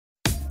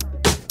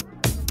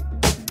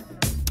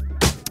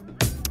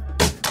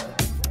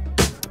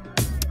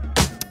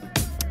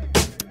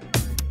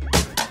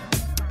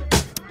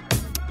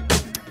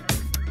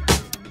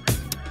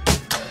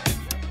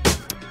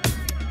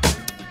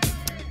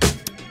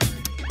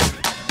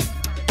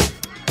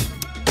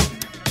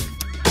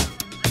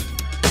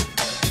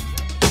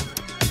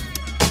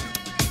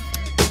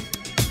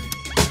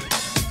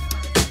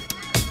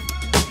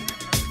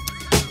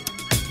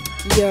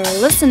You're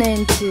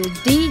listening to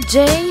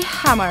DJ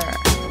Hammer.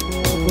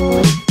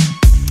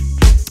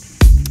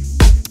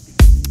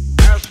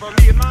 As for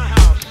me in my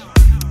house,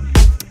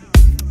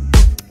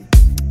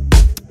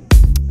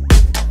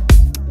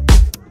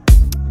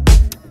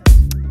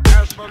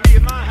 as for me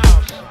in my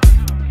house,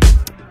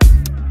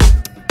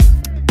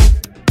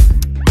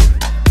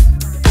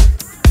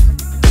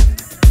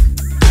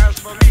 as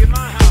for me in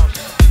my house.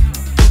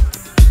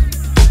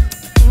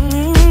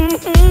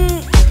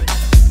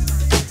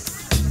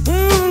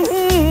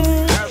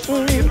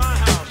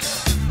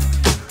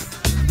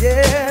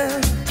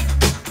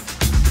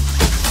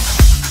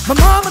 My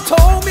mama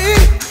told me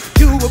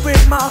you would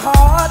break my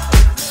heart.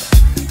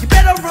 You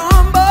better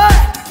run, boy,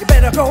 you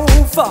better go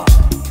far.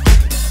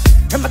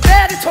 And my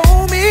daddy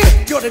told me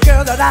you're the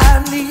girl that I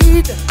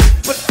need,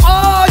 but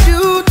all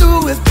you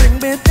do is bring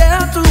me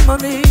down to my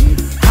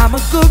knees. I'm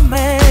a good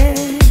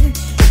man,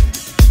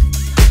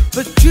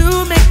 but you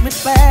make me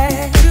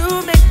bad.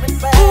 You make me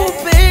bad. Ooh,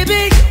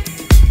 baby,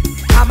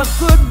 I'm a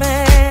good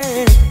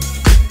man,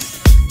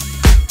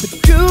 but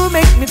you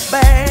make me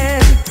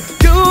bad.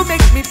 You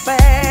make me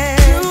bad.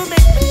 You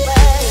make me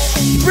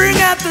bad. Bring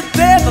out the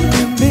devil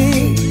in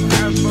me.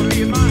 As for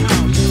me in my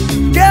house,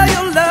 Girl,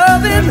 your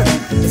loving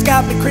has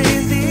got me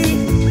crazy.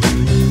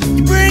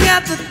 You bring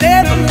out the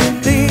devil in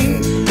me.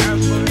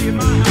 as for me in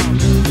my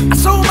house, I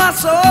sold my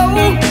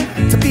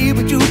soul to be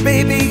with you,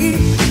 baby.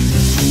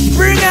 You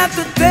bring out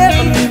the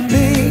devil in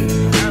me.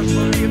 as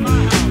for me in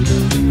my house,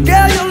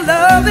 Girl, your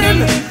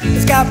loving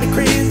has got me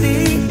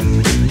crazy.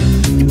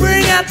 You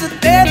bring out the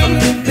devil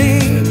in me.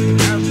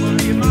 as for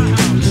me in my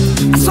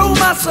house, I sold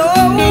my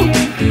soul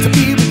to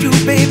be with you,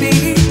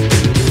 baby.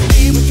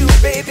 Be with you,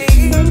 baby.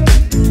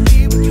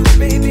 Be with you,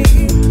 baby.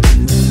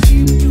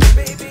 Be with you,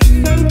 baby.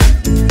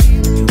 Be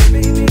with you,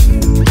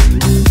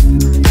 baby.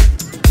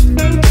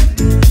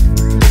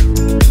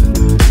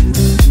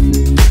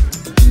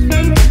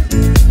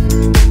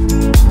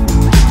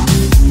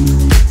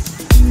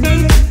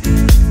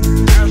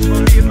 as for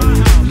me in my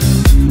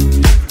house,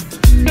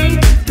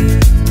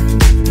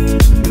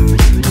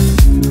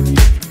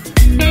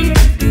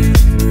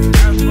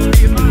 as for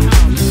me in my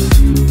house,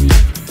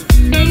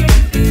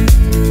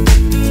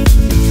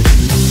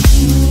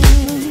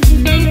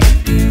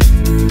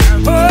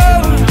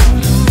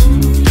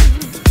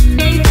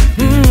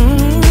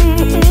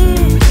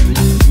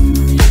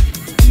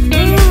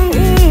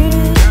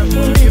 as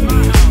for me in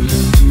my house,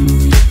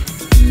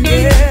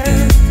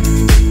 Yeah.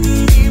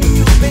 Be with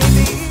you,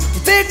 baby.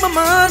 You take my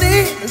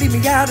money and leave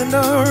me out in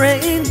the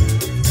rain.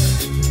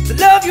 To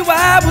love you,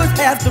 I would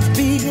have to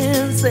be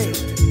insane.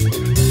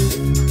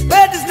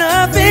 But there's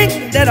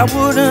nothing that I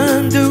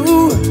wouldn't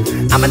do.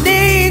 I'm an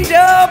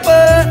angel,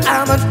 but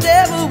I'm a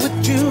devil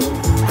with you.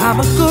 I'm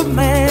a good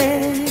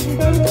man,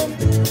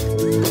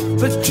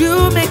 but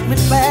you make me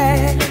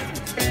bad.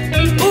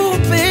 Ooh,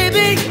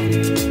 baby,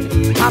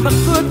 I'm a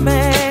good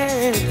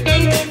man,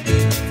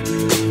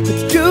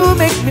 but you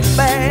make me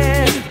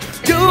bad.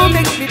 You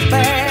make me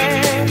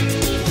bad.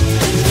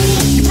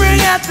 You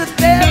bring out the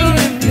devil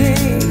in me.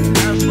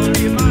 as for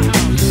me in my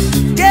house,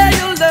 Yeah,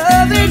 your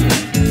loving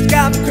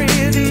got me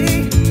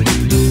crazy.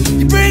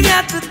 You bring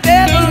out the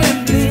devil in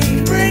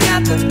me. Bring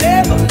out the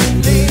devil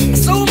in me. I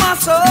sold my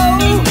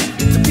soul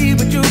to be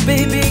with you,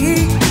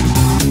 baby.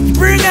 You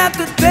bring out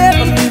the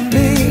devil in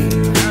me.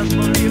 as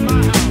for me in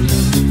my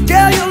house,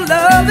 Yeah, your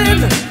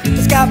loving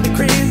has got me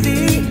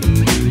crazy.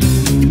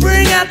 You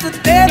bring out the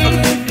devil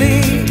in me.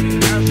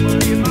 as for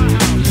me in my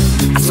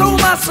house, I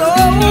sold my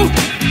soul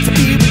to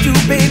be with you,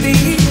 baby.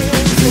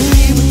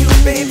 Be with you,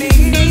 baby.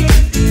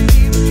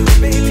 Be with you,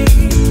 baby.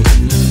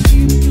 Be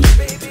with you,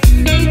 baby.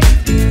 Be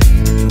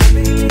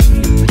with you,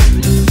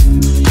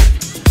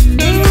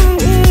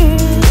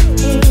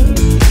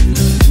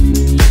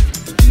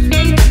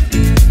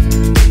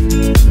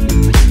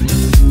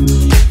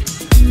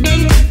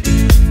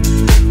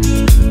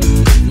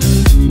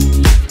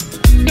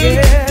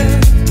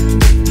 Yeah.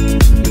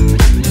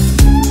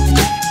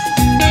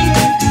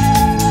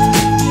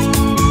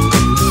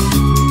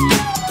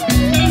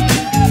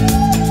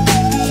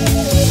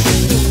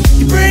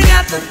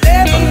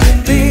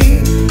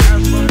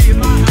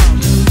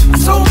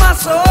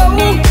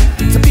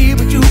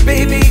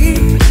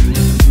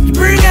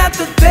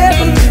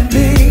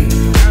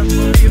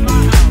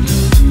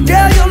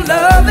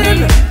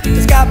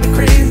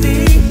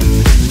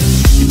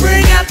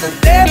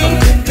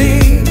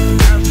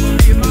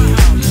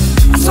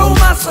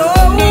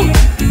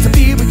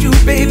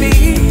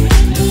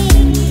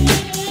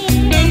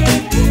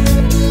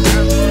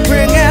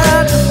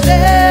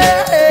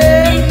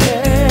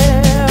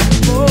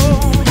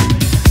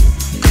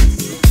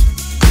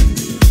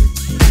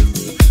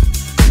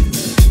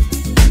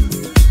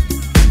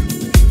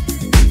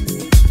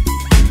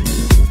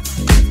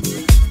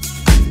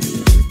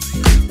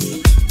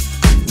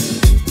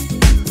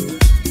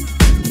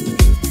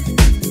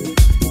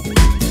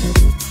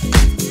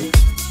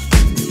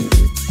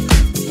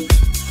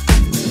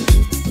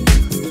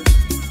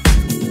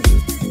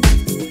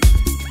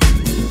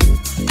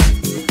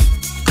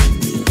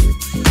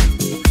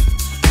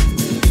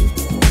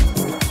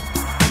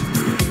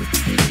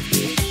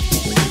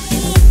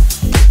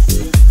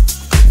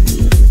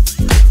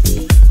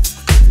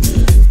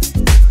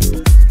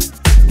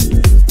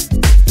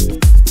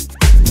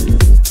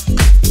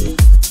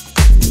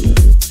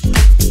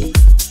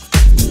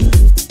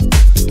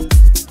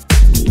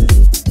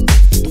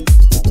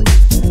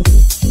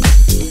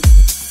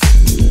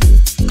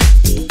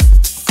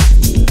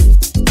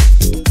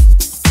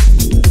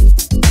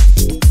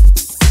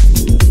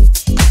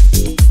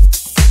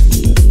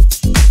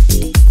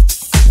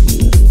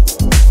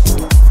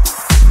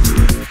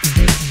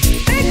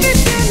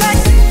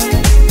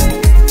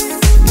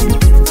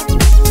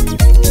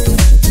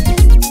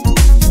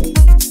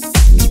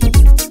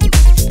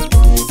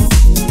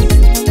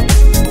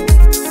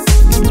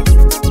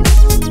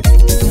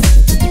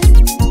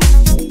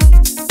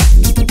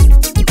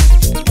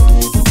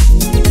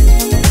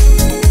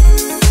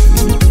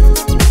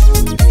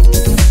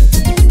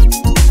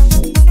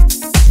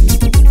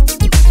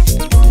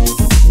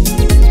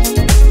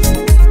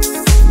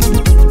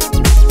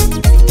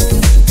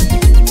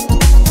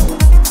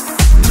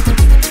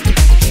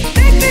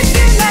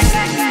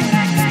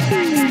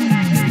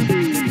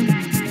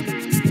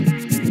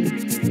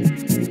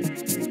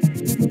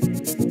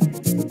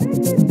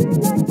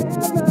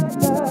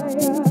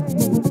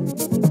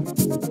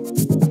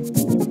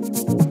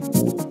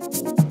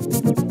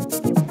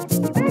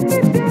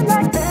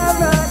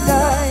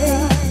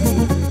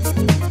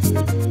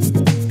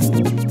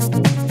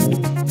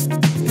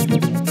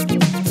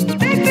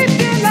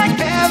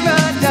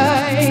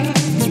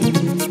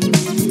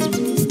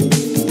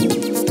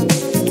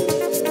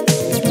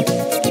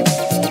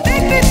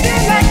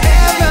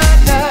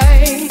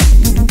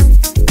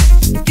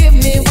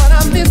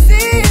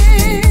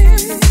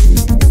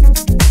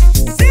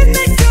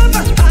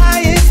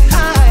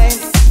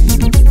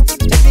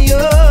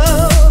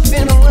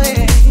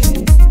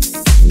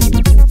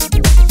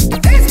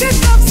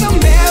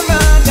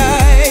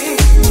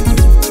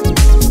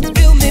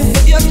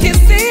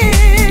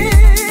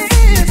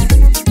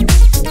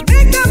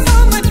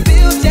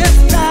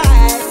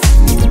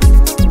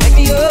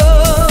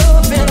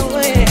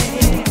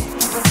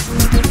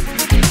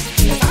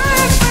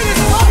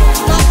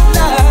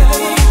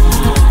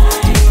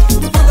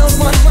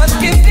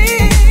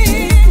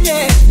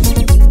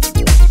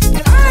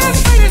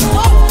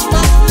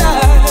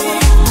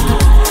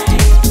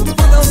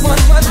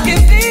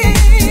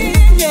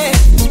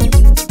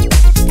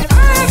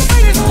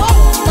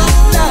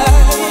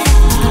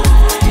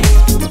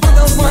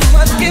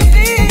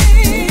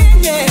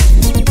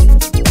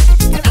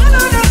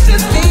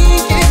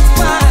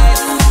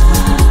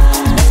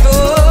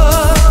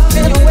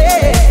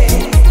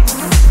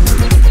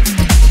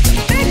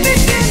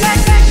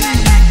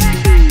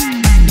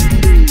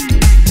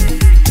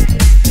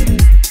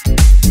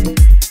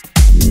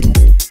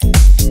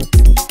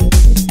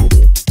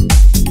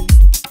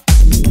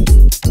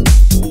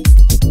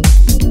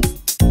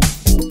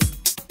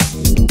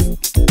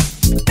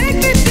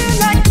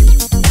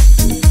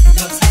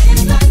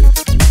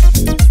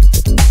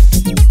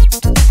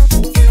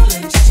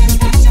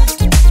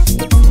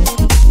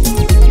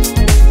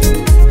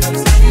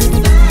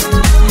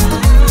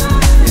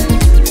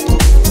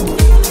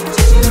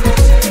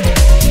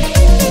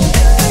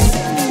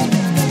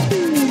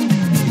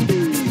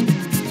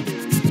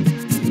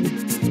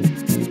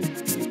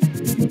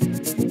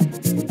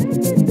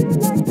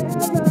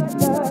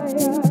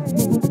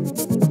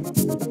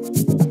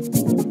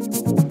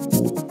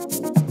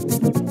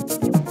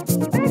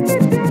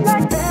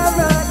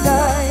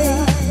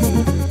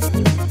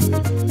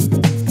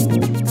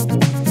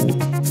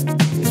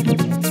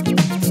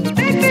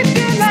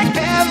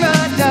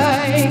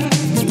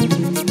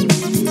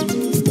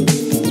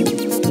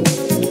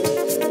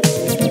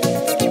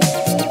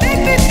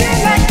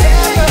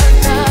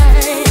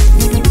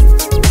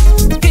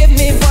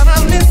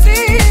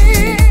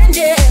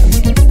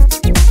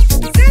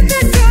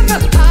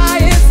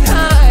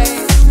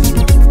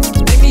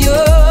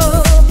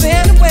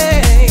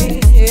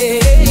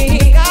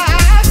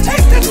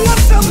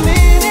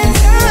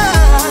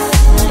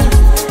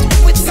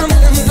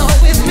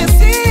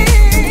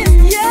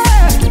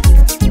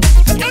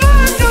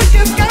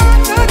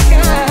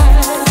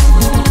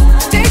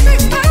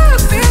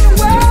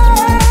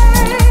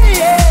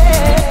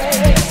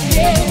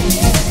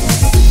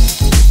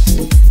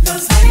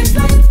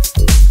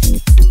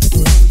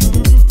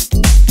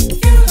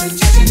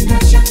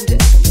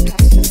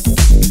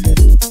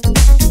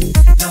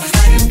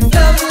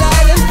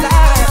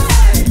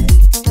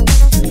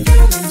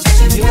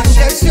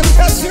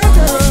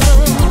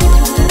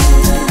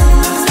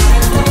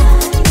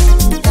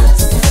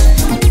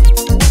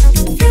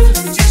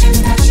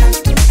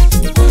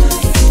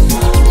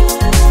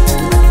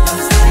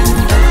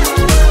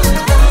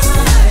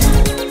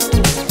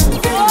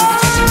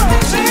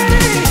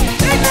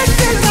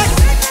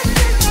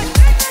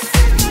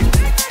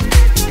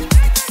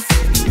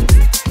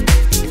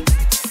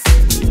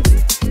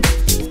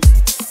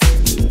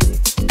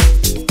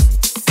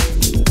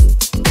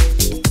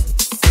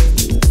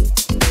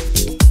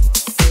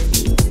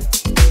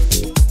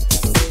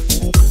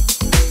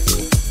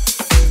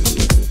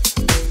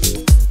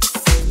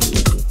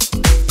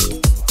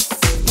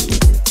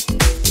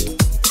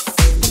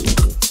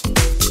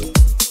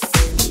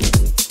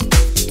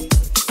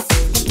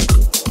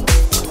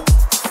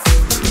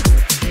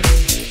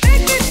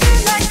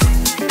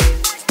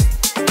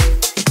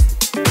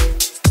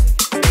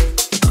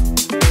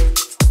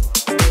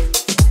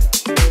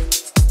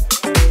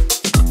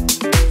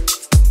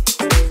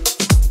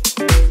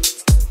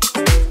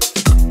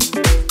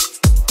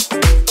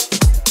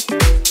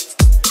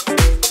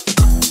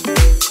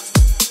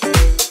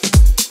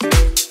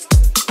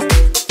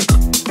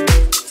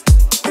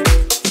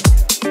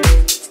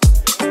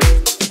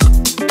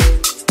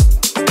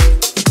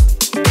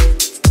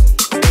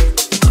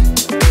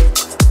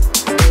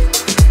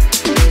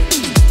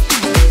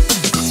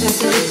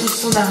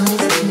 son armée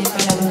si tu n'es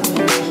pas l'amour.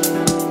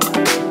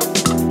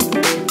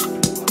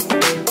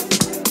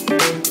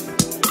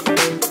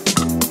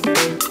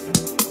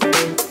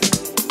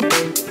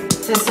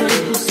 Ça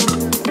serait pour son.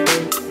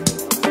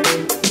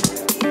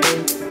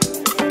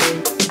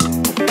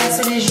 Passe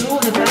les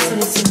jours et passe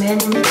les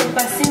semaines, ni ton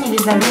passé ni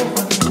les amours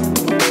reviennent.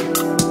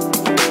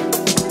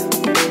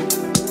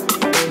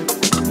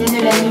 Vienne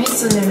la nuit,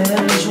 sonne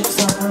l'heure, les jours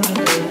s'en vont, je te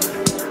l'heure.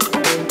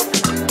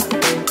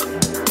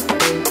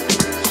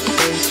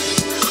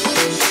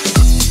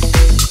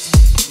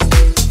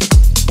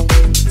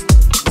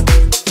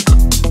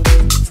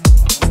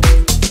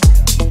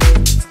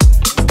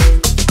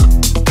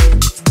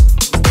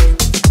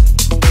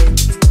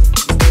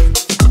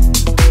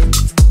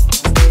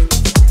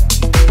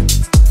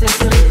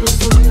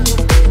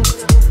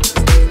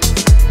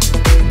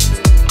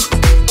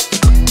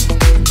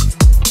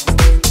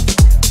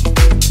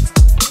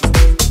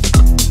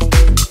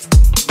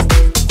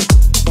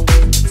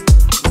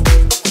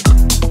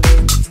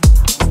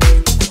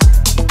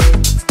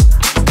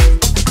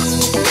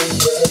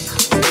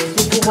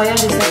 Royal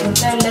de sa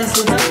comptable laisse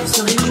le vin pour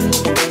se réjouir.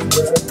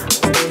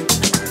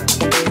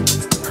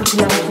 Quand il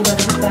la retrouve à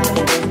plus pâle.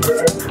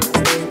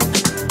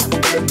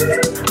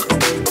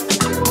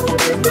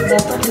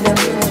 L'attente et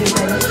l'amour à Dieu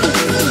palais.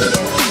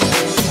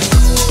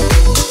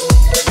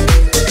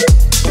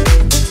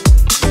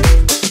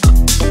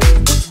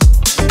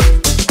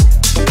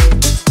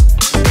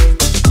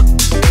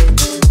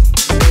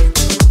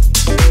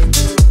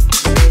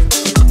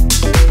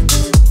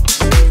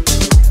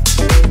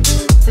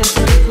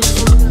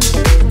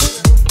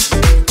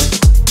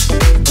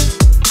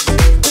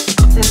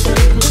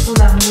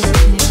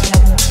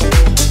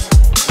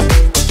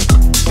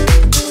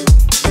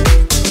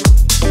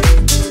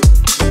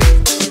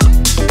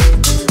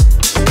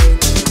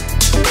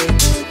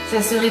 Ça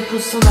se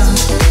repose son arme.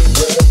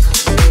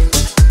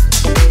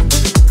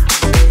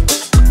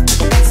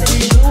 Passe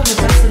les jours et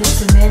passe les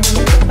semaines,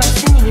 ni ton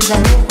passé ni les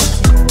amours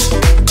reviennent.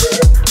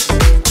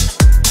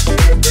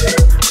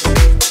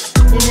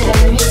 Vienne la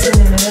nuit,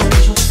 sonne l'heure,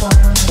 les jours s'en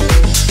vont.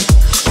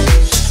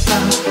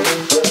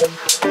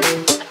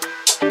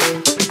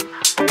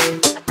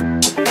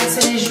 Passe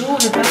les jours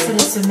et passe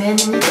les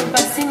semaines, ni ton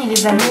passé ni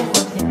les amours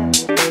reviennent.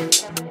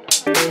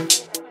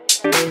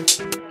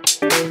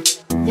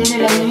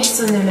 Vienne la nuit,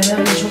 sonne l'heure,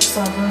 les jours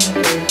s'en vont, je te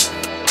l'heure.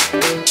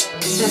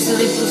 Ça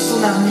serait pour son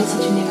armée si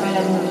tu n'es pas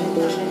l'amour.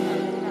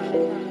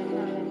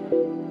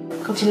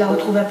 Quand il la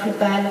retrouve à plus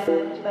pâle.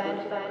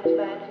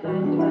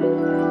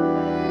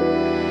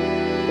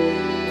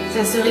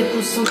 Ça serait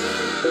pour son.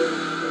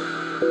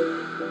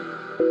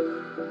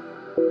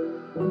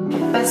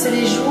 Passe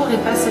les jours et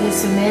passe les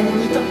semaines,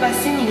 ni ton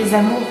passé ni les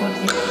amours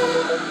reviennent.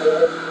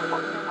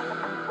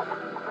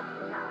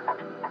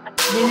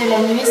 Vienne la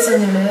nuit,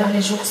 sonne l'heure,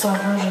 les jours s'en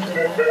vont, je te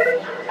l'heure.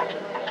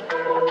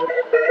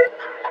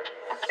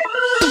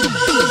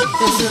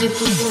 Ça serait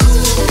pour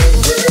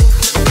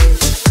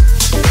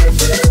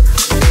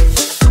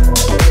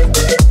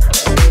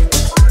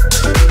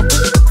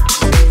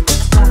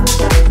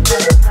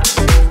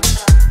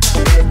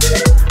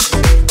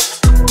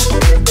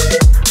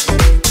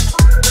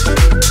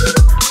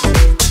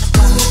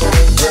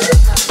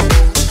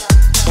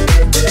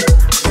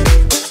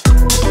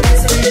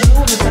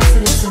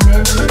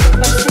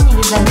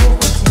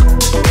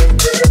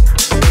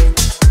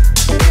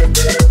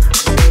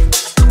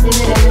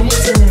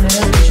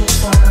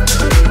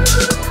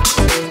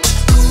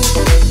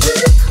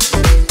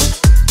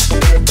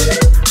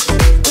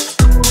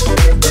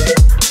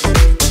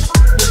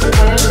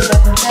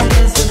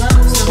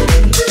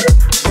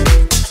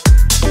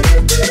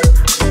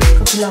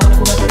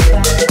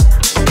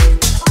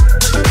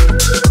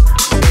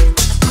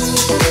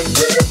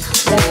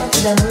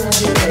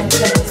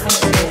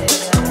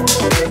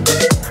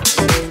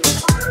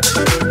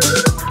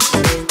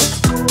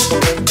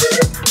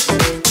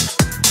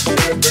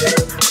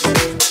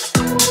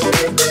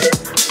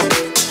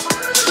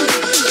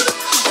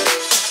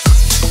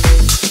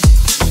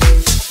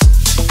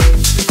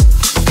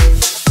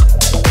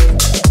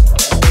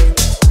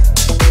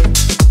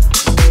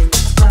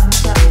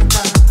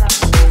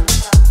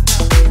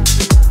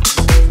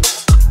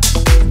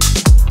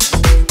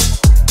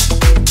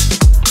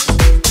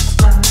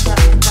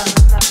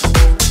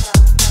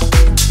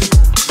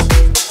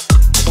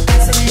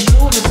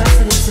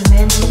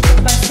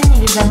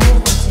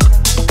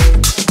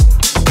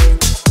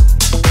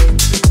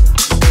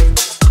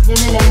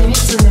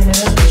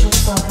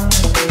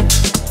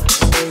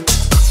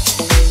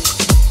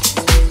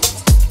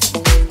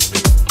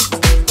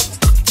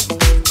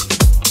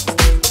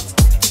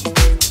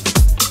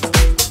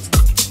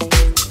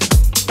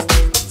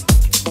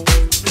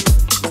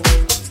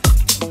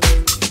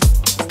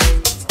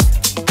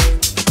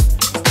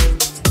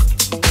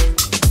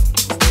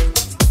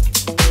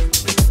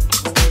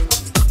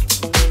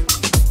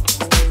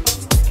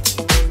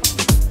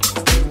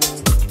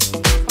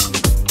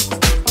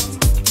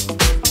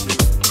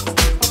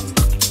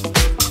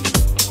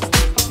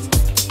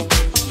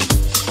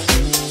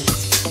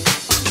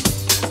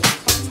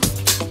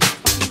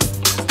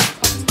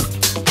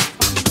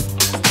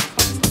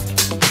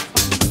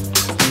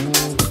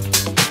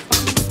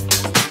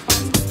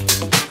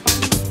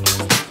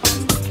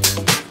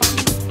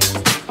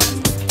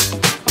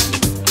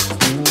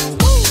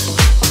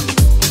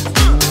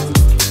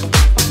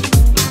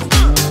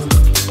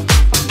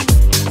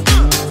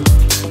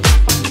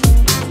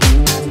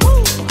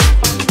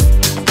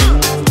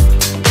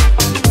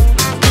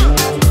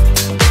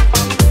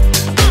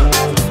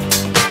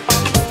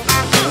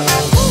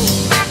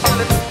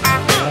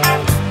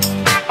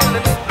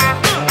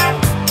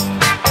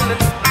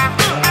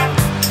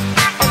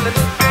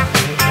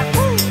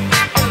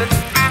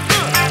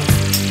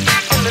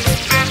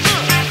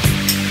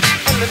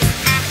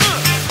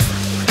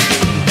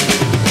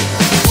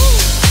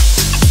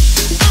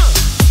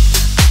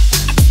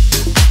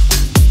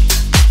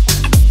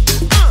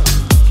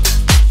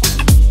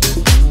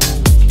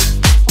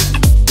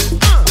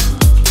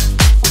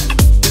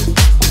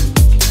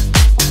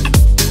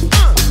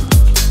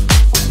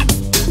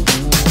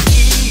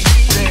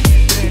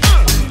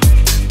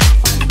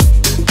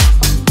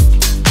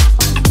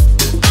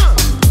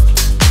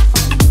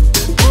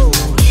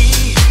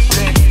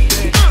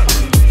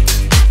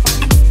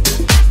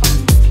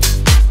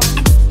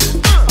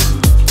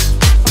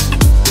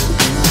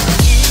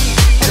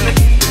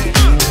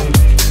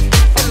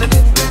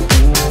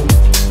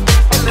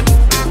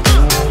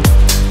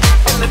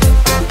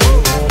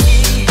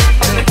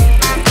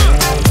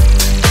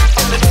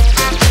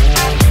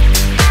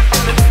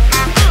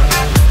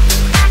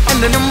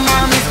And then your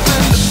mommy's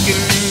good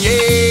looking,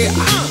 yeah.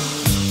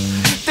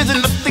 There's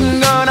nothing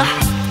gonna.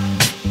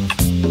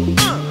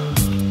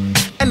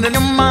 And then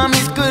your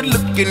mommy's good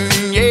looking,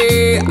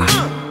 yeah.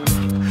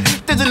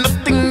 There's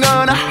nothing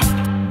gonna.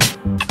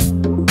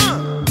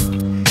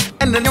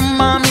 And then your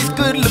mommy's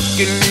good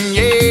looking,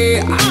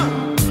 yeah.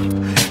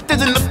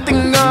 There's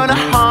nothing gonna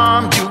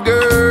harm you,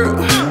 girl.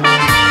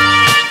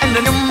 And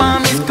then your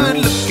mommy's good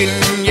looking,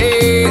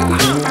 yeah.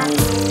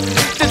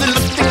 There's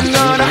nothing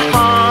gonna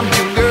harm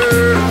you,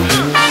 girl.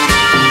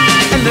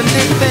 And the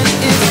living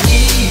is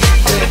easy.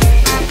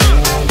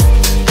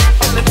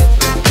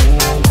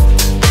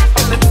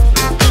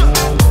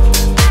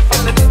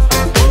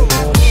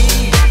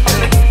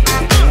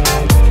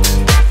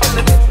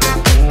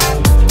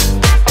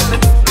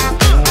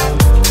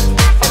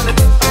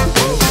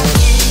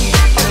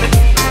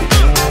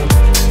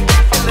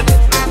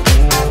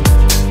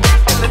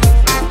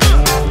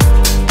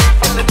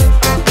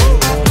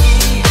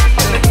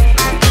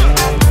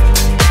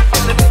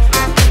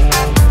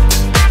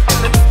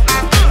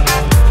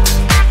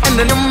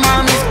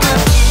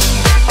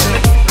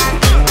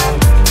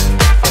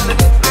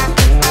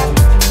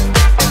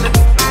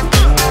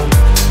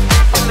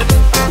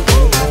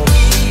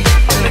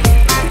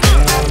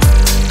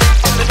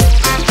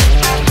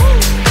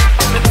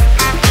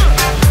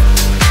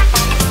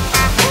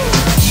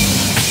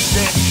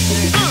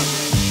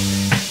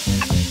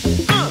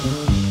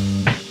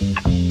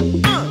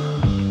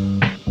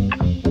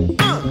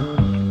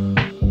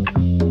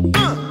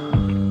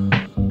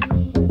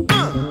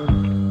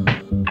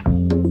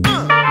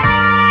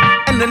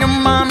 And then your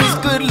mommy's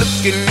good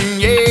looking,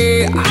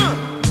 yeah.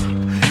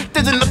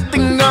 There's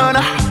nothing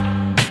gonna.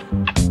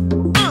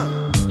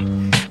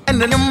 And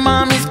then your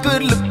mommy's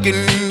good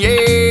looking,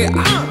 yeah.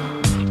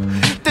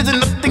 There's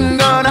nothing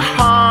gonna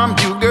harm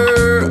you,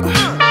 girl.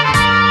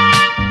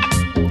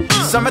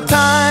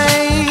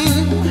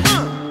 Summertime,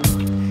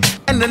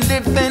 and the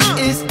living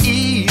is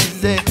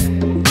easy.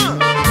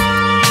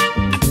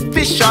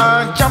 Fish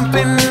are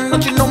jumping,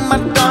 don't you know, my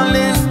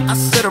darling? I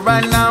said it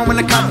right now when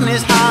the cotton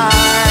is high.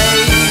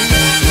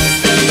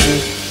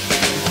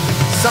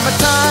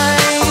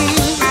 Summertime,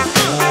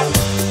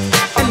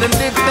 and the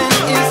living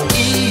is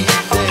easy.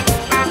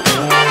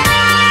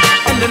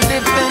 And the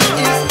living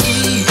is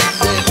easy.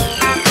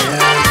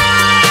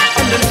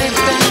 And the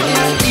living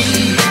is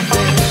easy.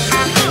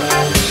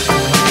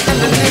 And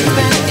the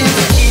living is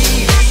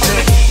easy.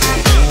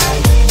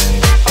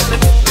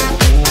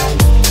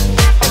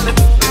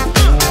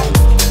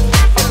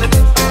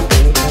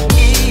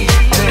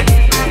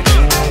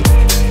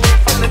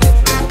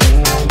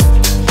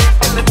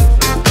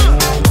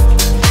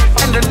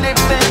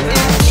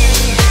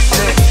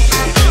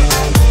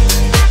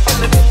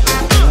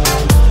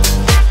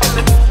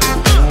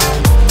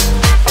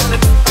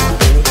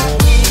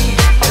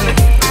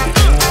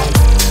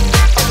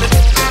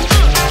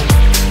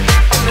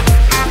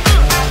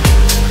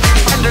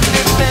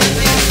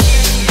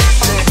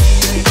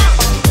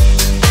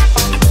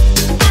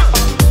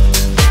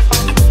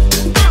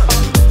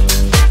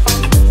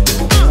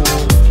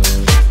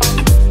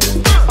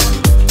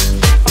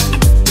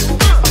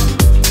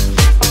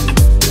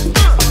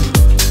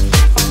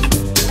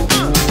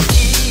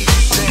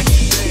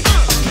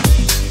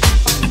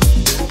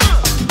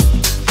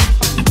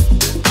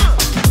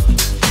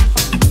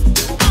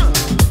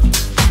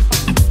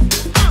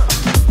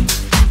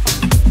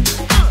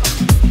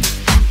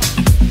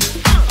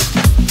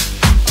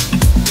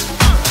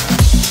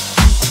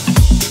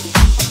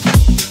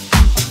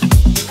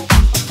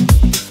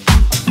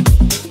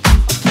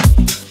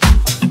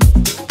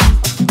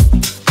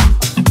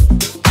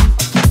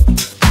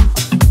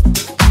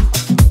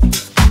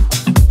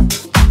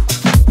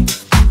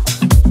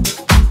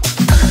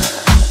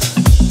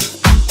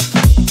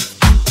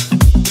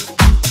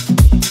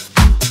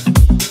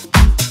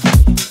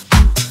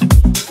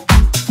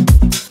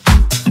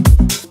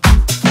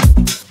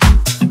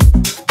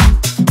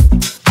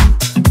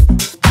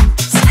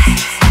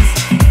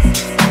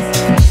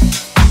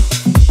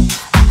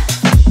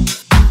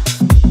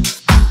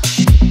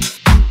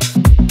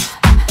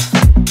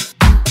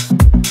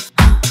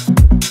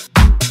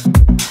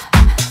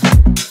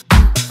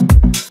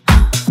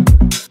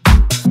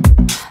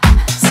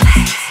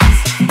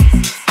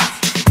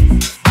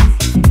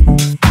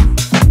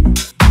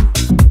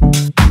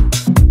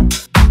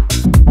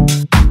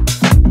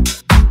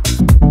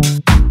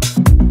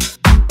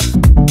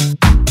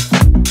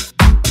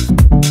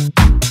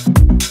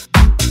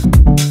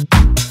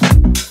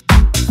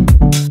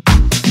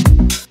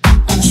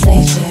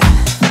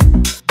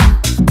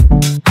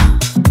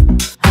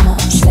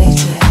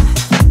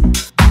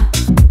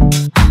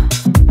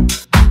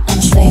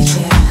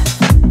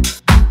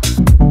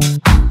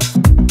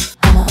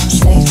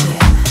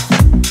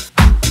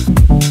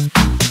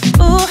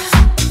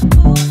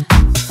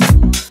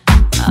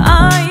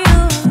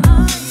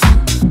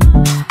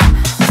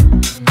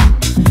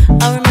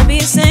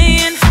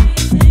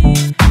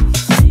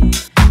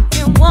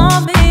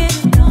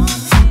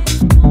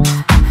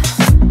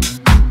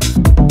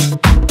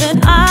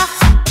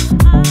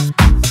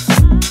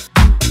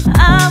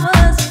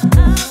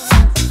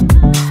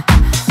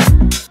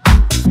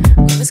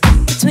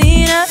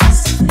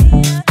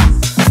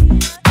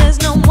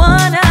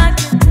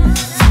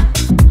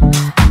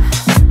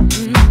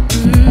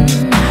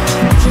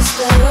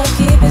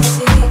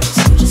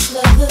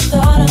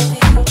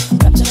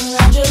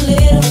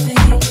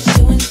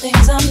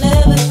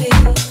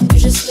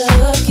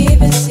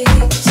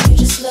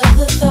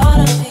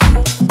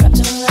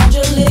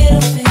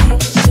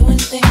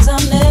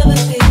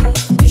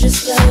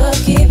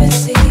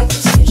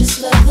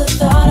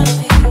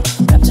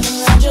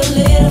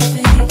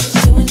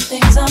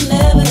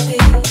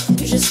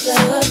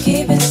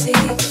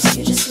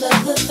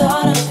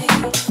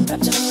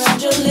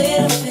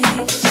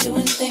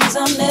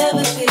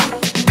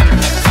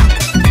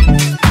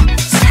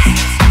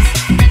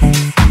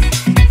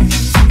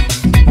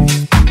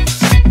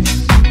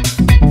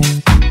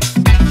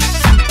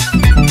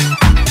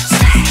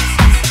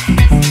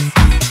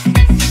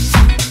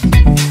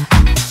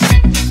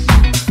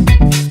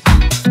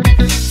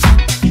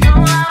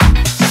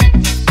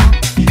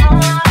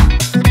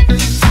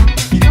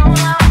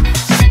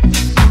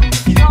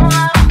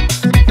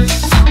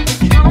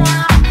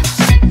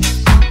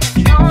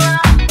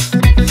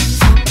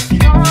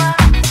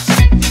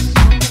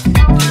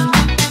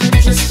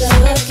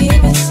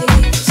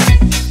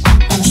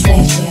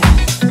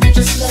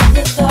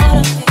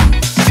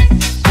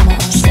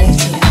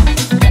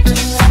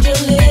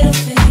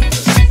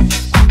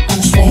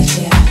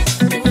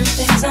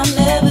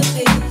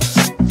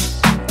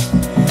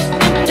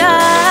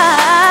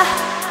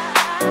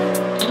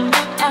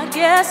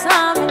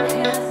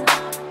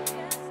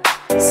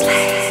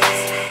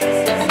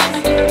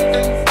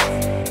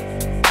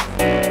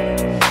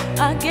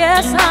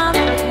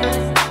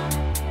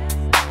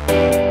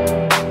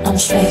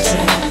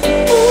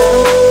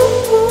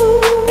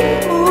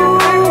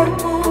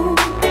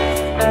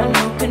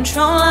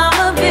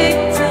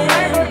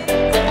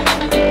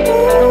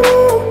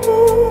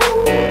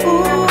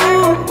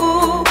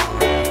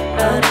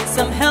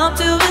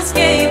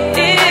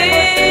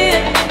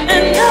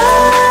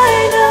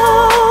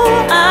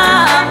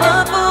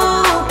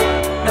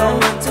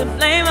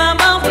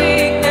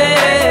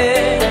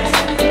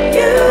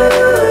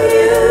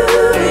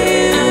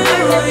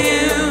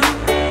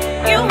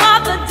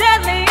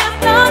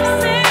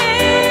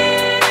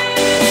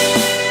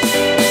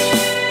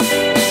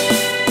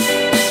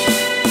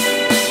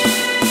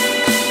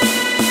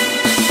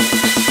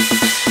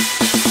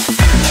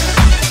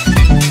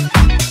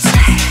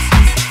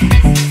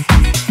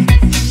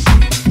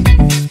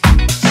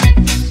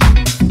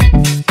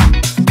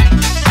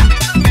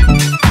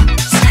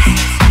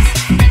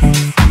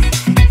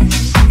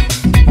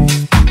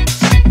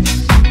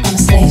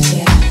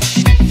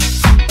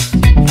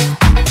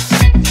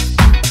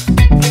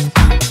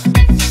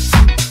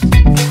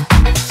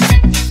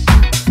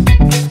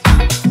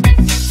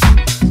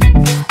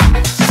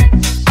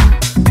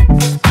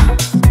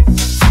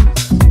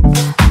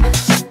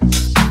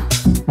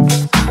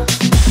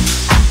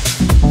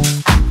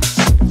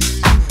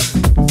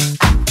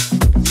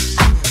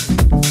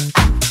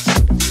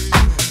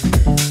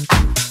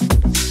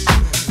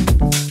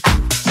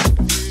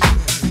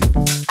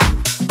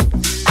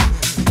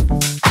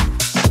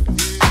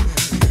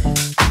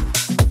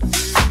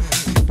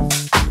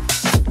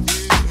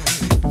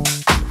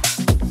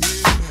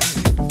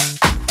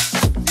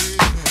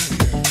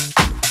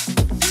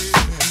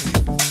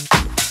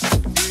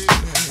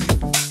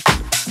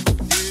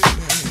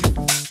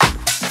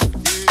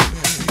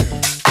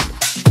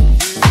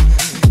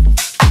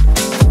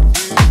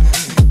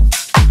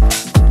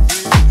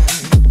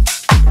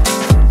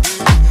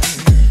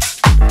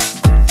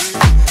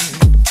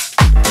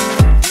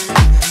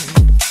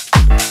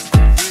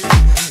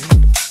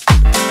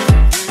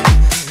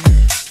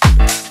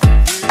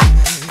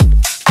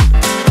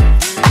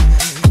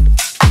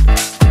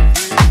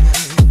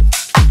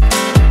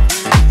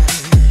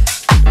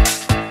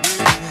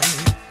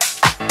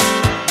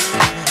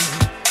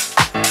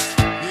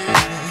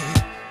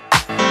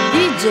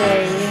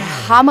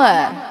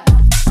 Hammer.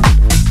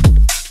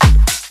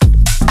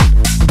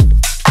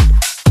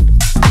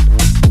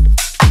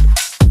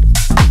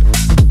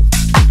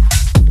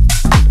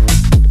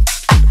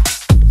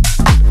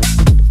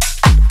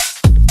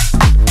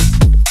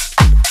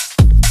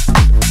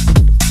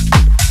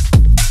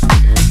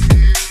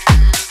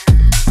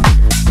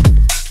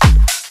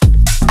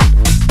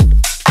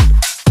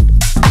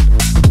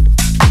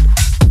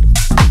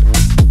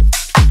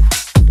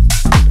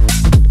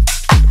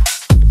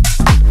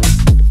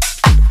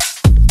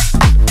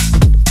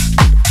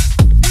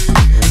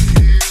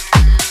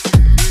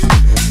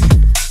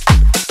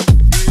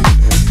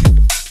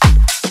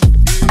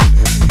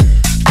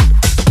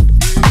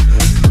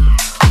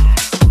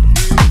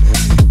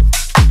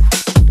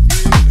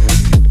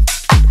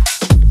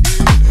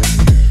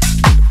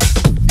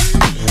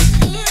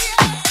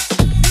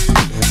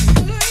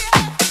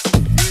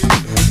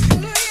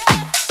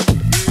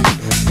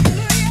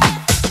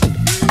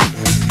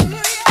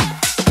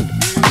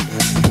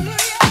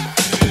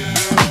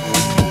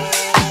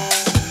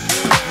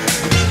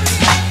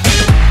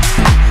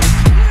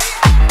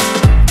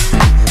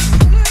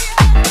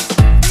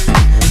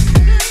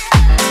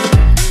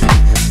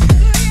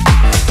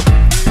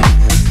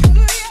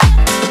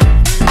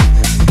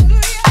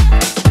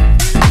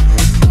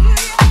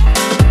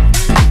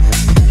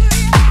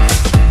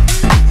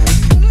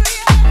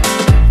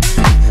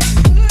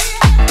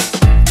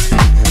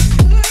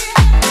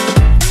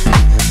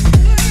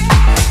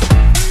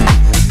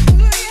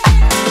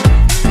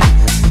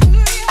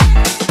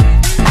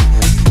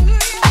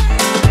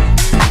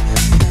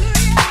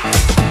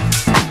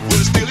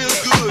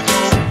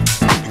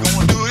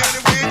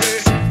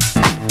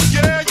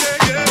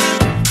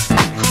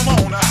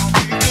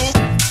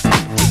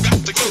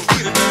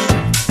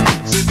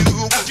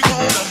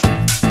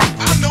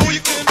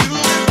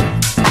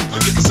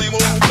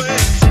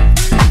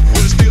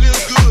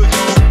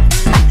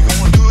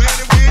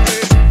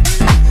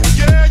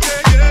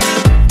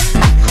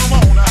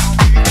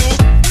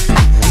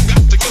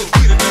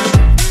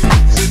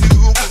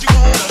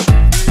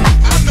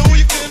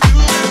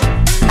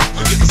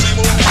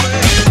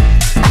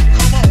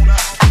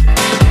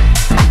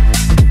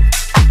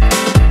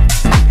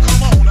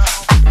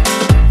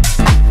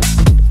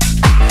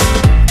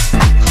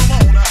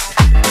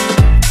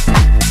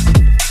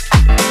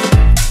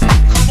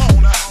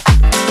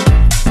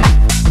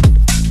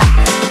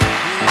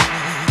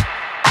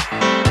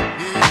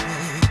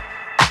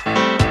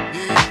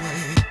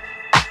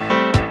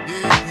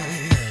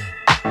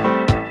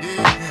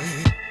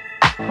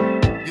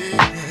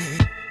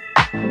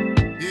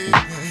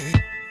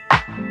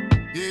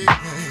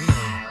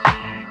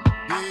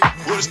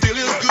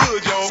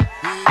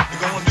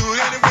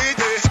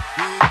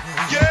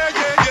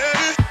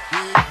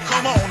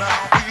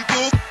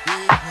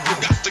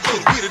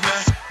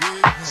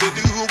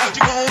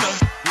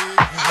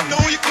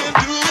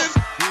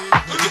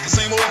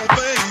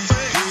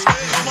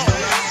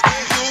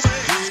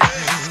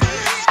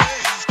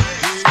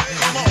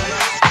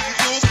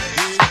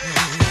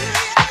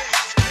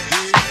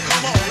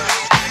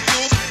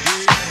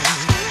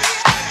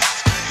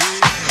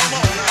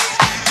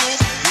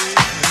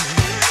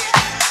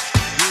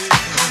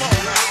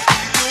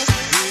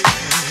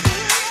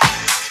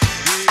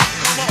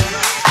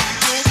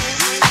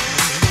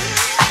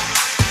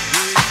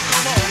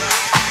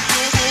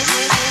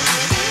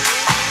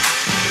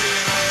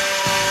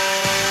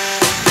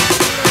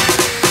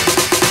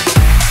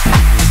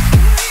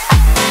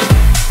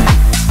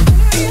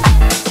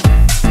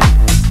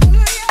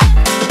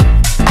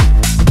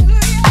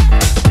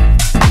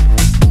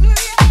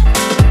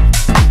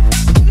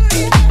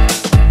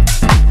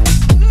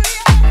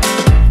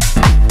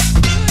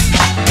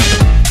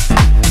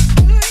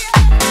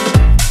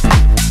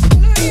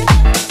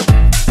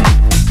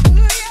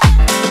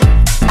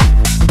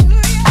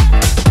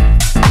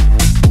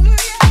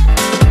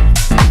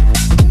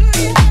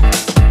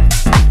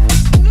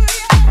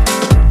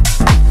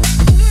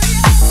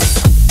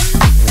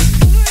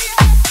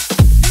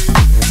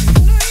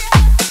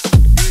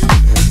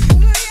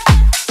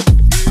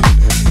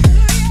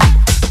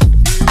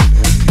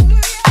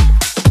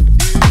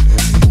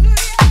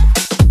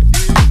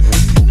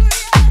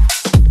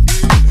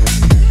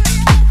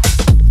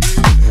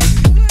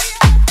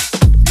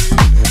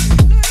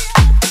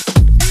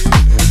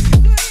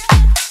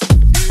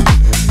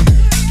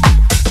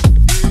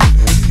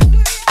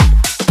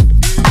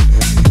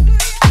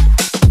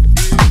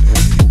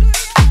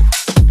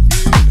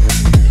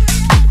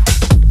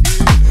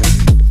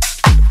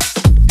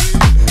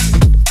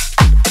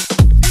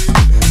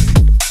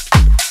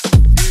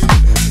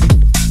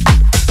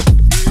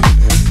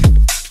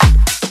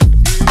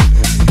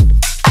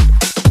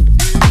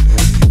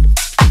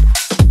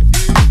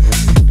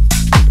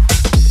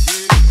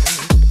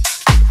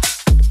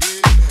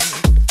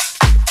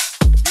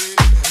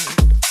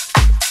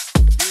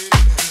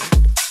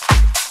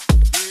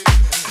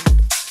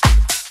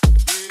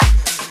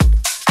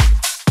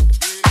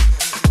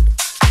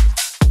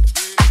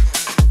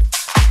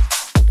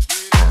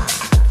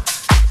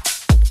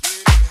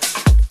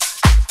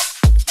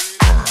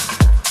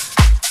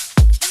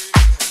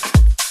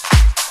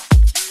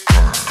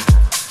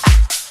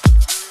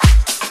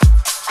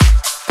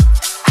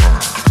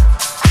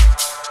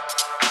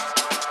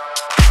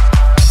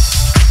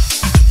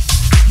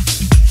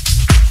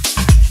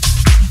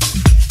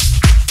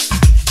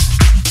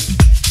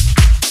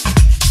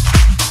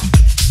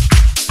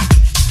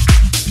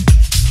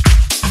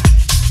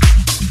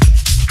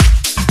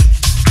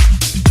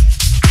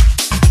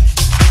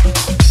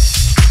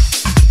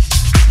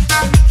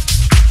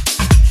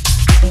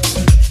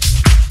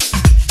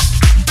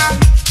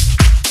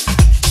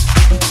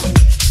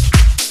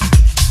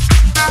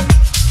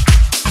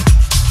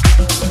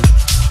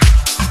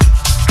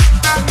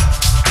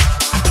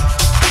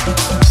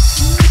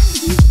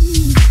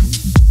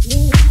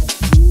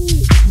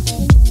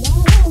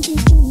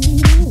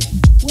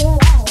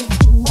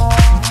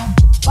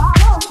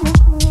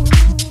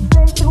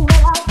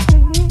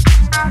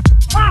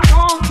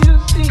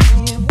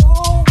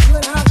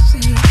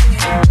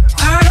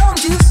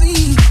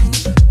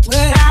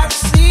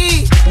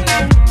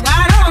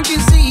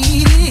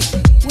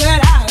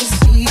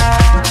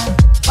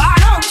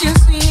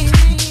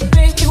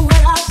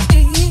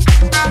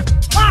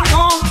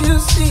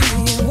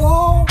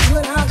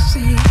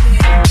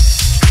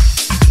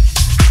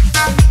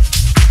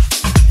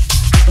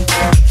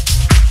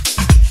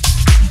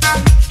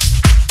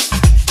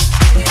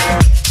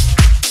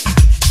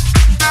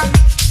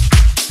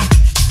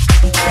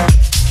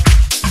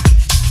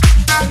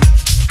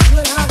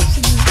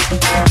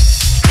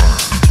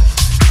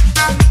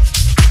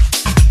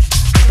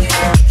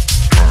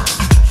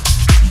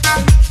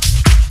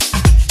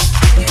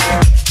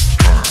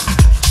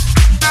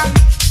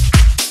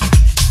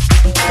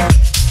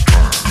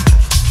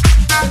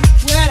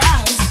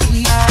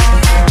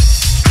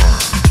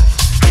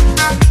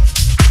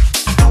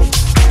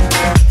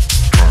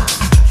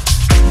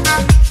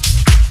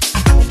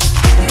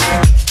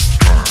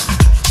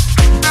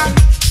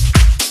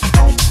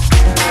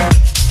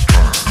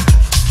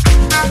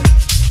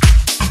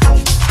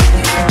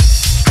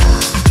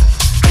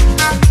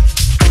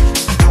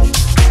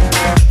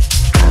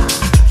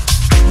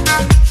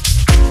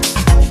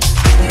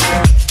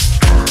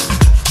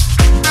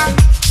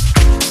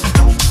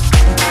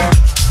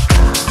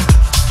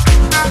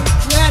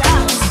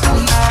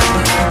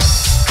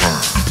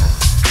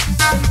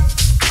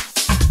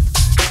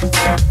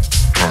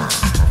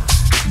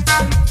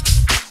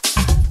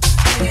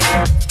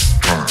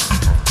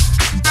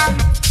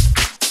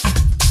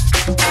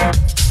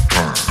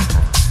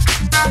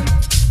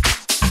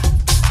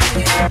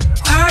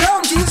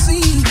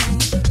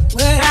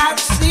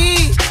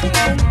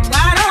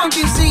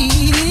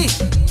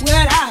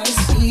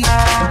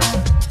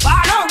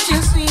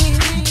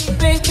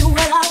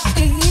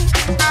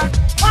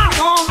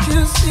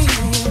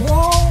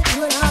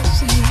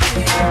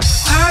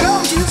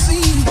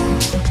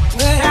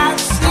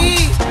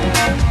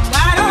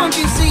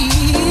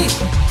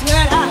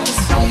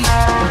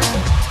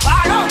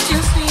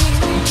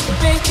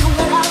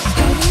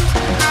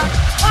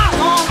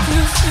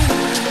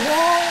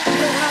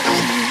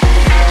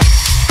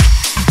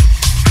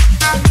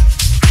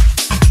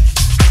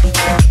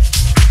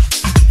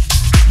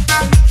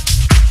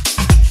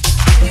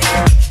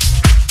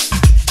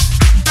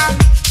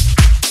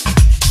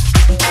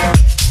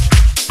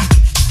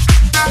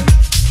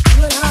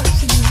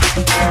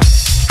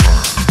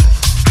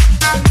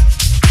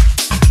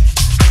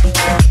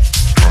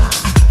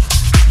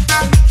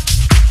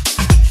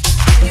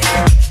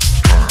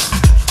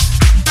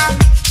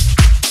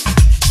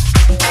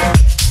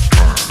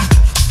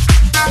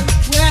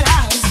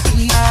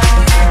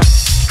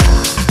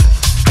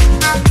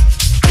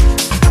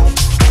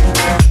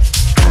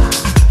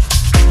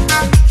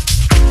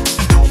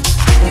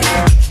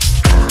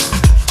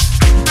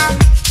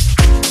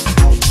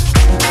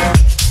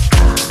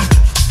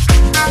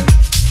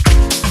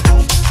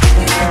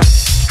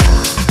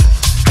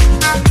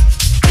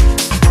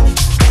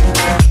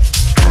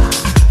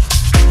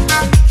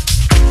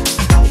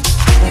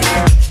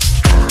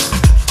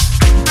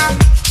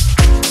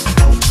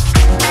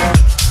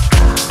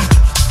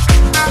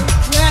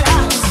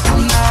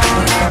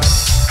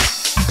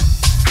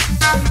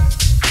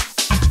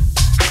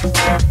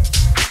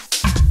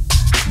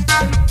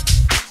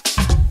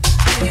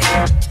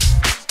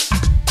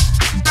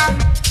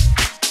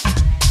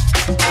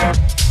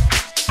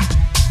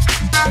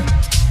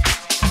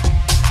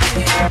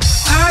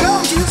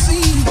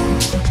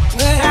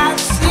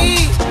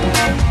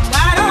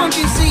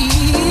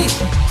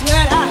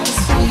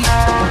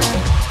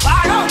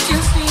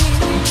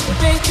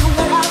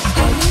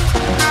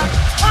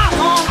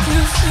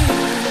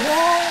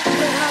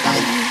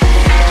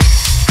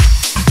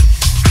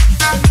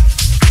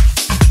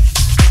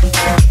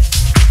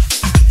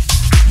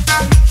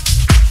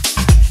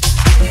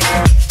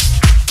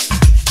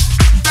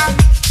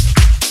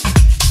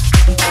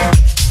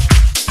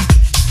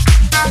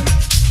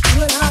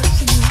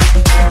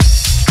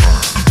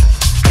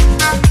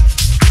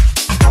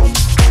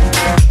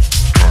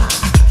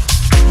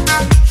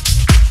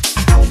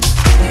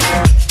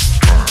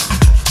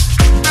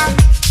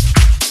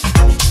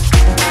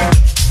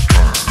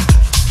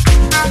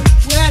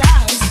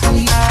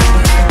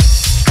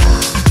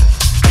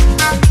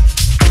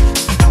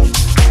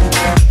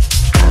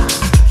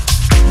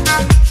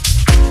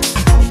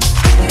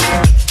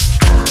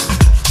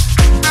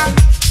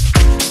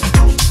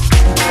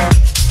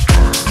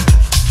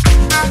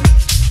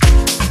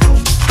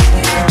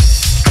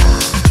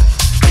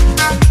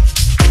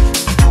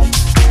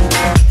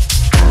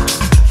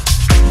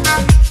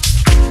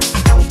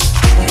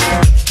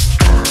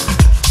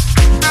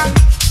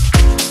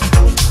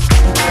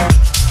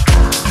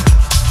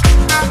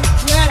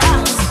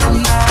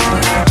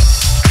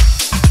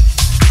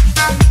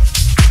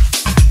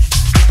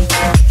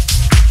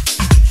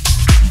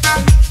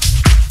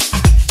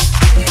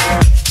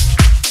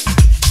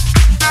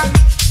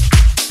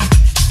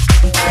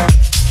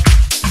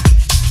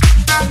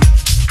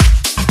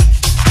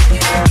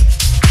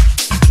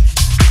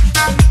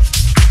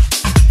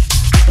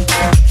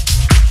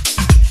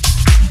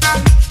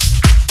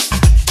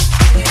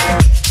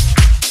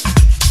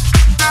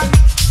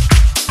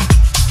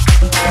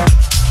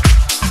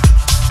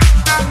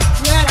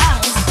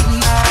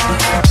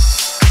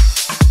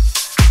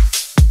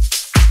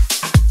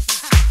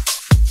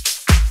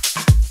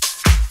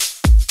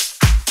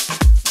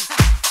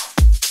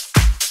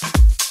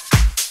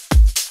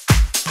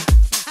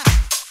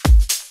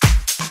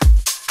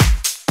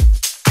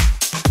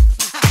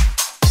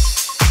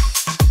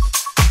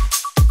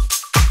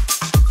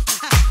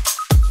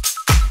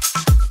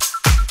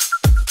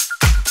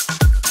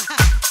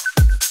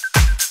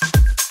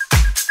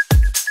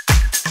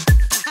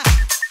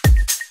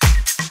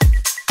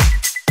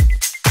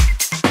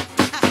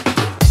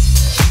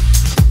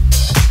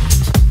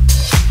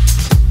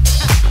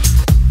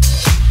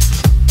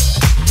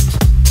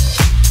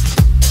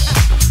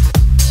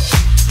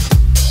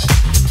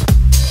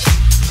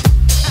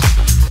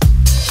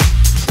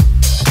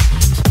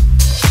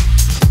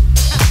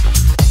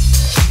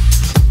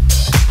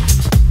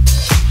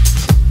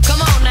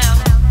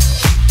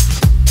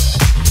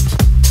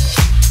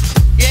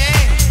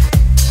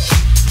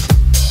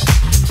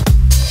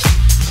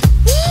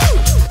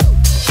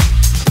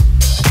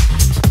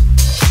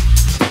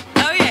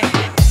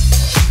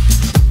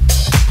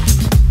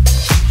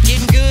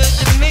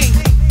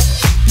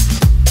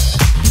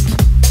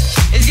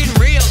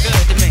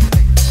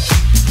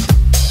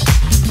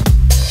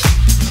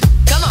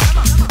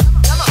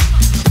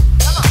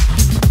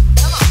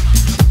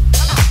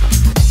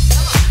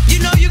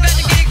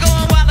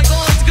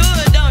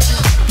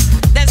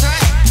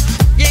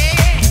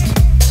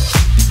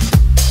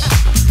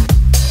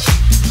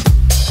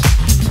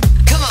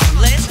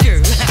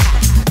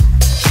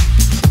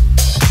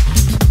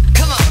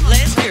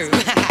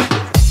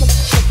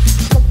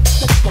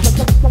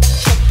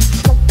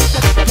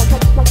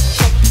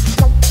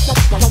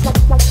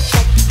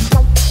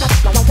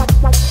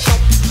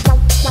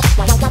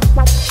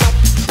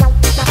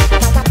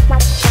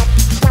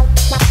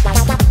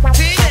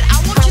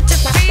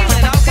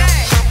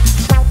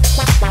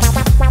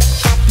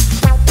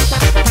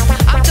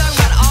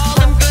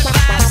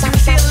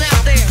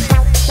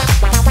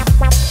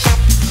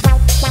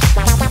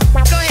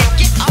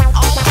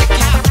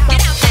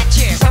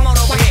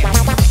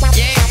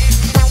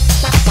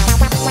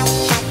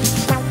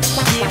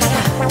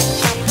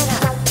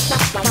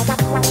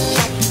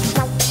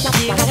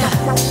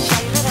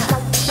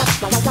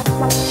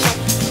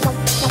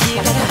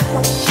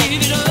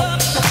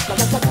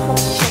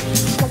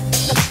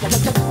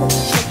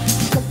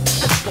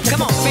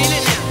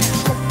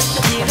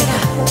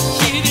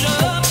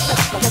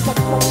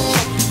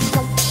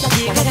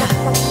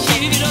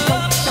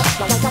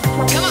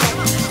 Come on,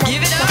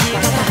 give it up.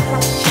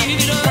 Give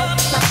it up.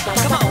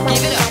 Come on,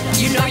 give it up.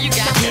 You know you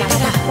got to.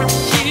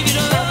 Give it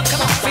up.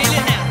 Come on, feel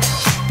it now.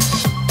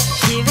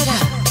 Give it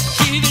up.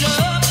 Give it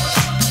up.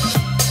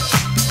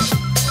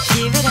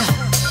 Give it up.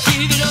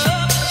 Give it up.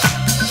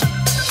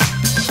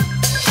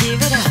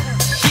 Give it up.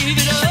 Give it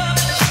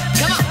up.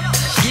 Come on,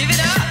 give it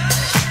up.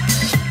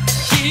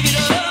 Give it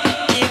up. Give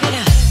it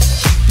up.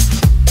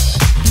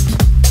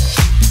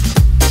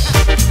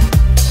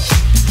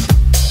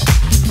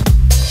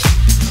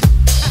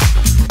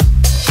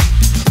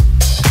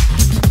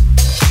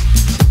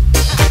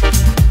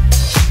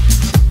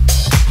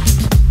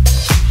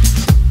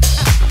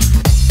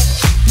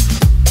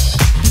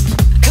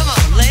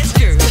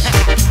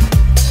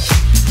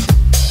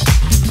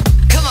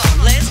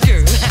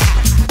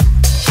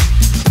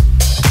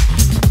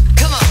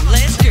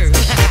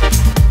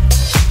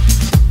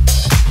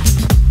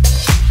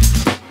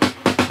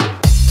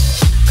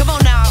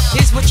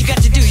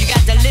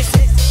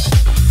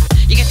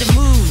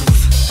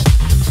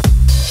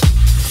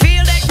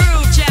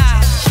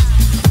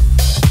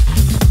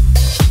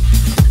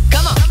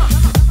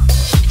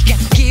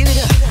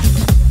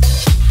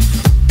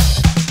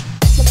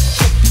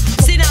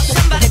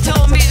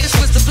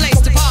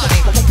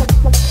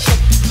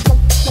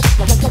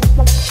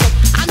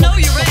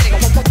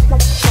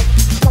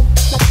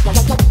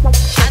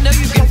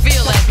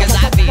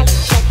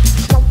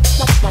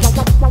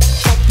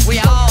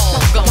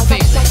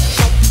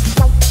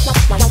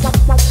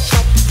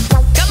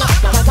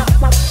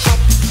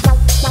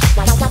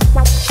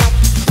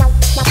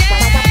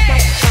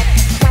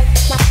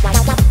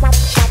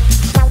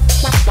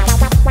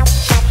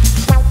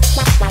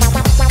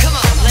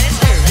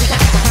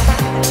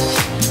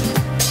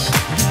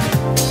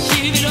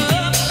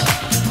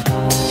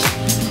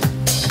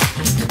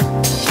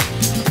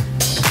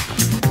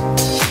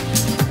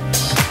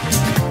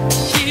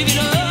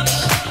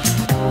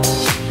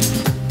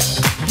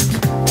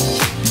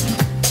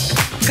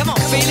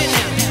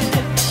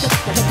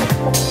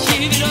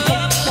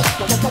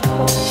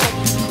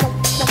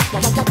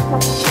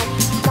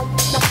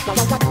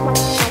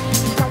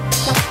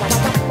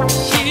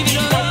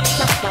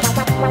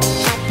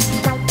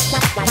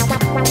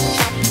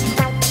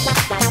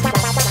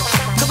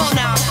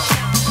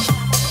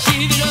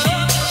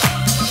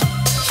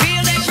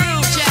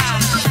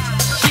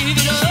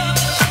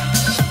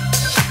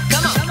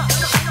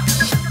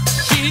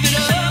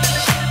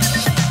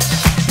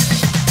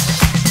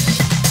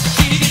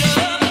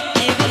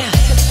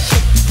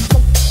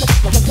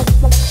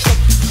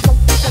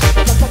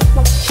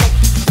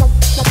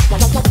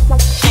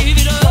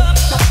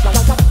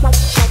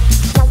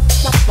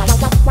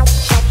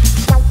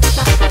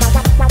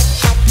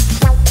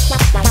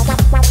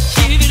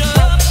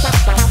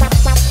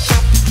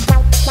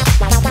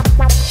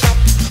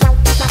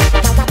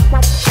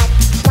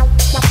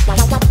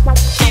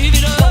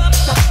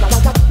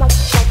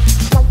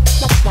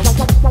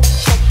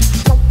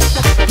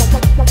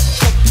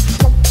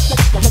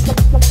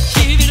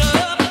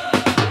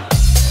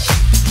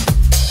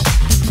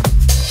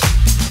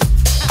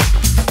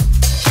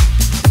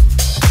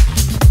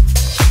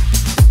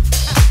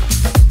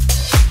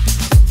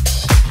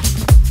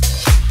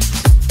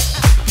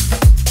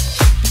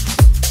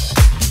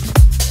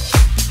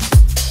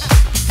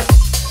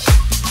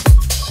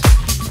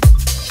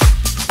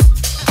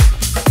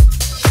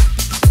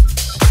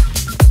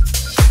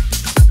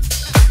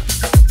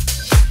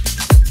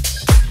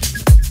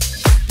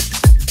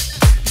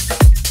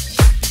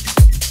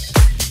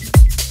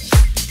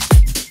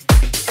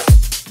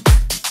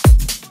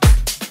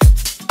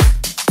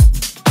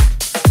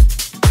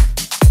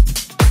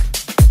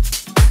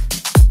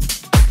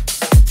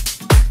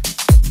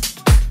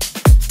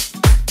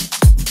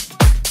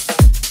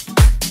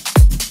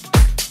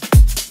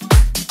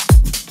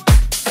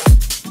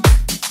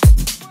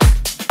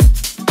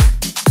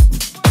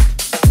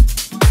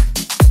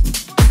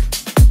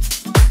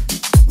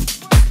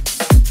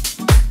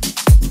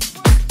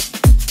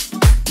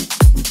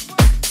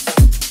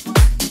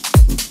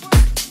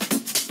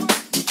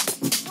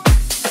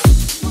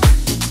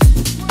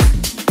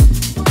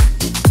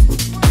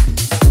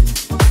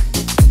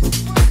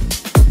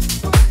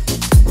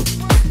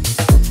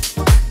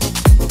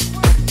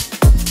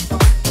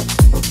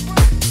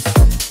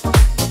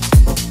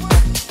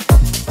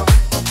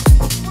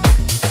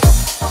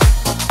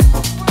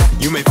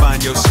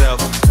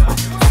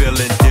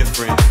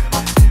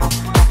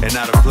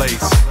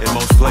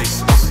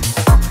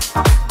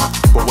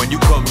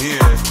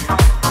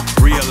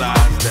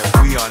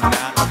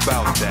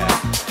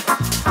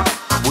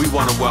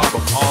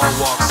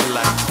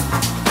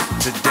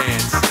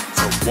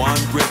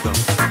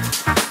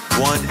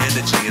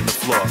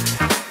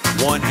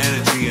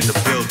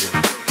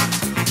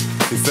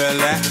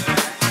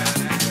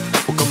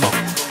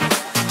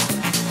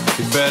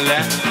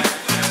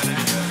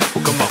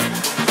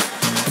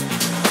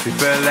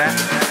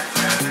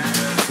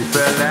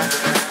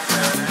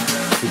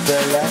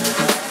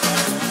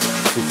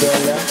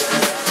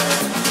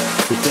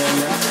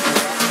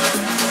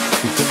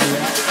 You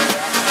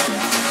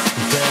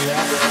feel that?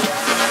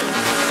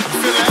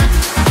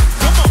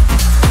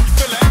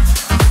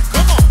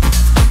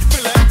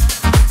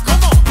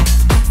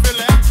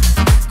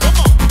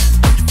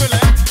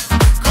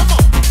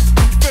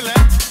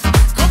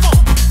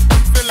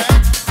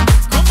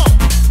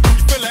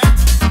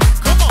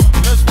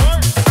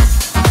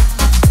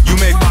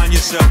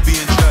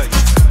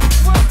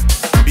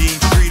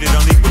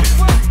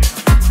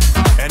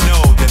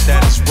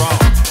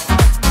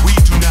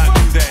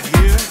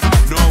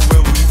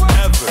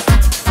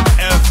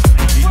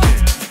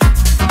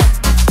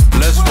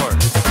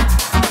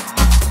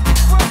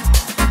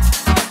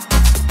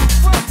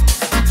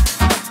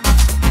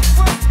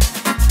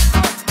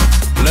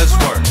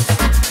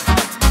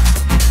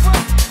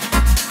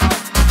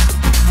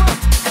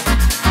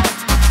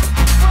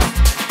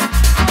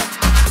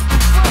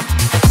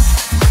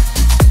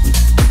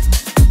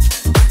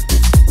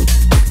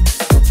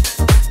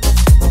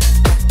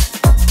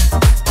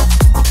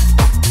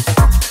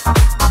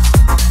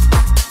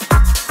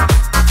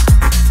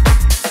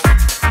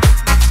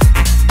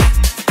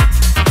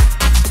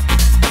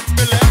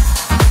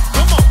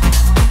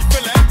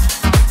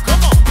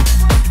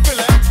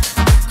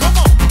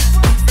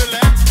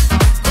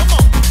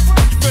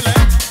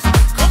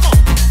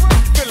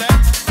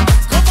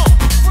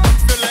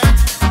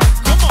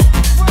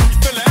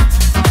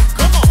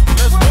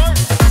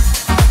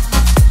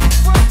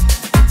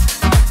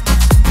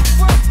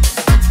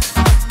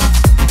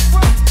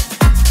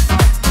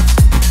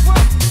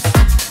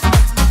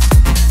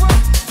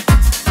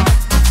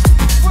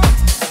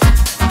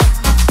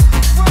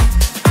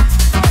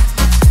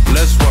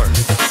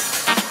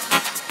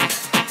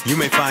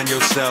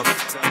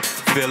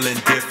 feeling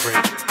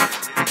different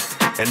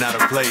and out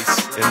of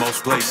place in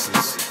most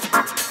places.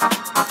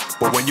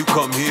 But when you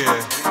come here,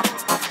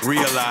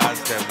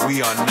 realize that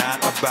we are not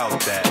about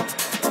that.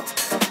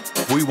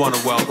 We want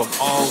to welcome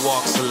all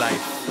walks of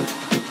life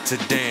to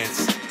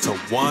dance to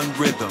one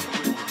rhythm,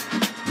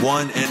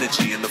 one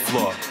energy in the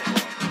floor,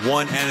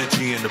 one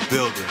energy in the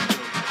building.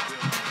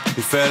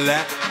 You feel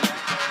that?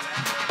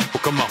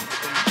 Well, come on.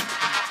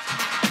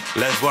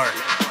 Let's work.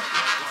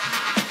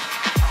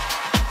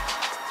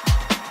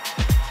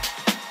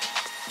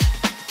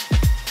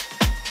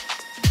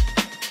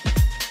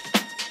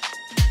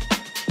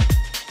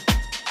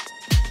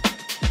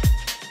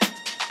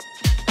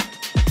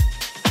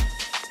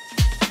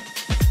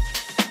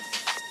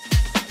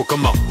 Well,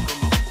 come on.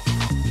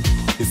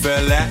 You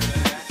feel that?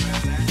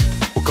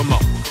 Well, come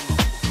on.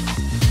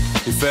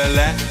 You feel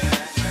that?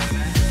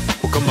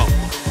 Well, come on.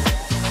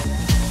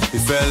 You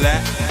feel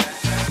that?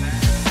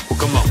 Well,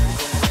 come on.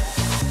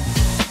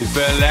 You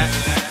feel that?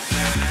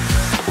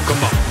 Well,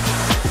 come on.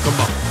 Come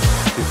on.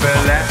 You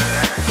feel that?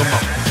 Come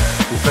on.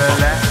 You feel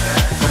that?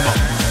 Come on.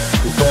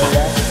 You feel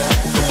that?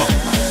 Come on.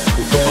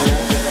 You feel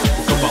that?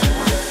 Come on.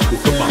 You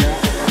come on.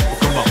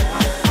 Come on.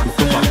 You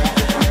come on.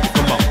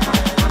 Come on. Come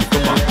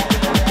on.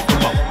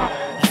 Come on.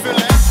 You feel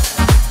that?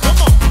 Come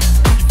on.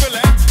 You feel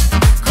that?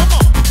 Come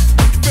on.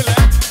 You feel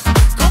that?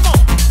 Come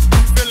on.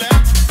 You feel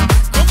that?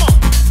 Come on.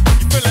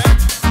 You feel that?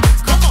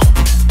 Come on.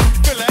 You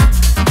feel that?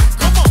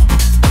 Come on.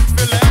 You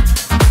feel that?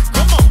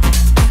 Come on.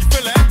 You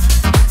feel that?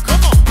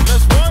 Come on.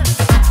 Let's work.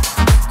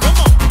 Come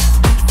on.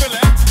 You feel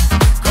that?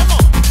 Come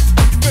on.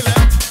 You feel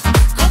that?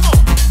 Come on.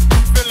 You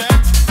feel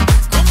that? Come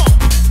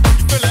on. You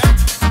feel that? Come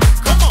on. You feel that?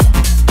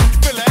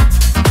 Come on. You feel that? Come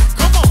on.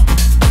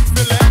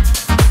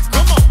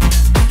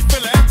 You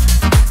feel that?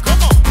 Come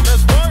on.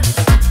 Let's work.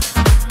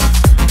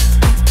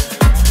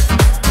 Let's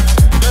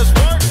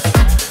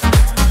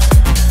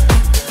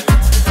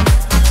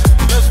work. Let's work. Let's work.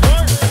 Let's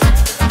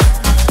work.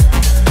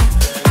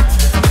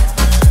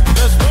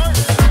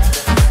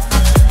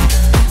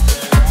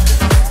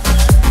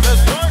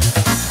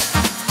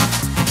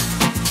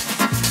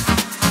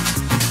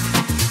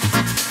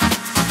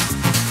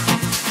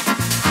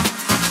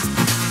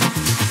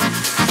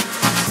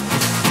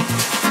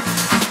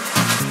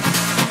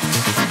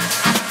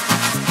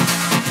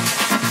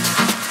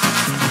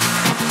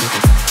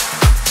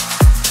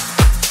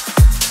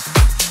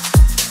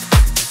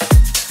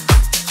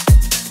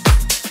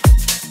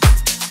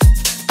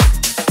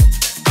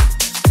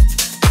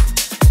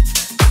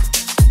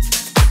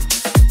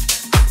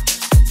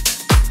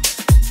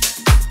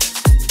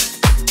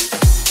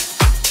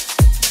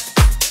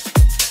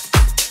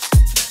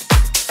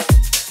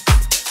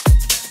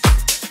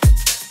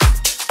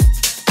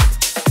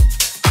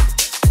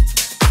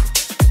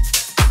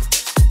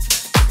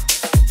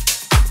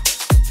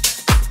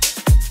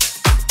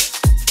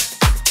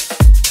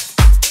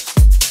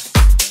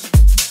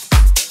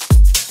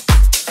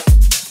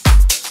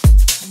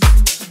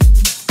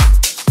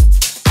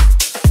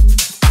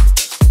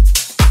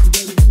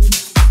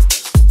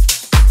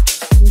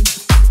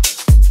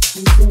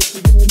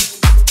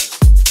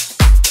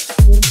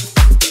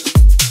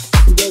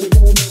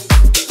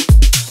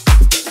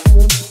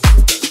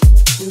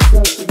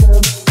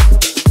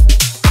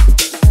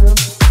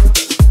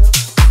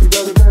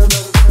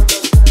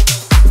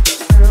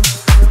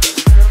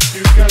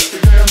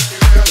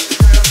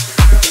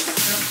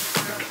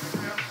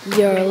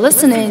 You're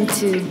listening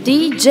to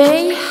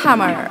DJ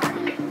Hammer.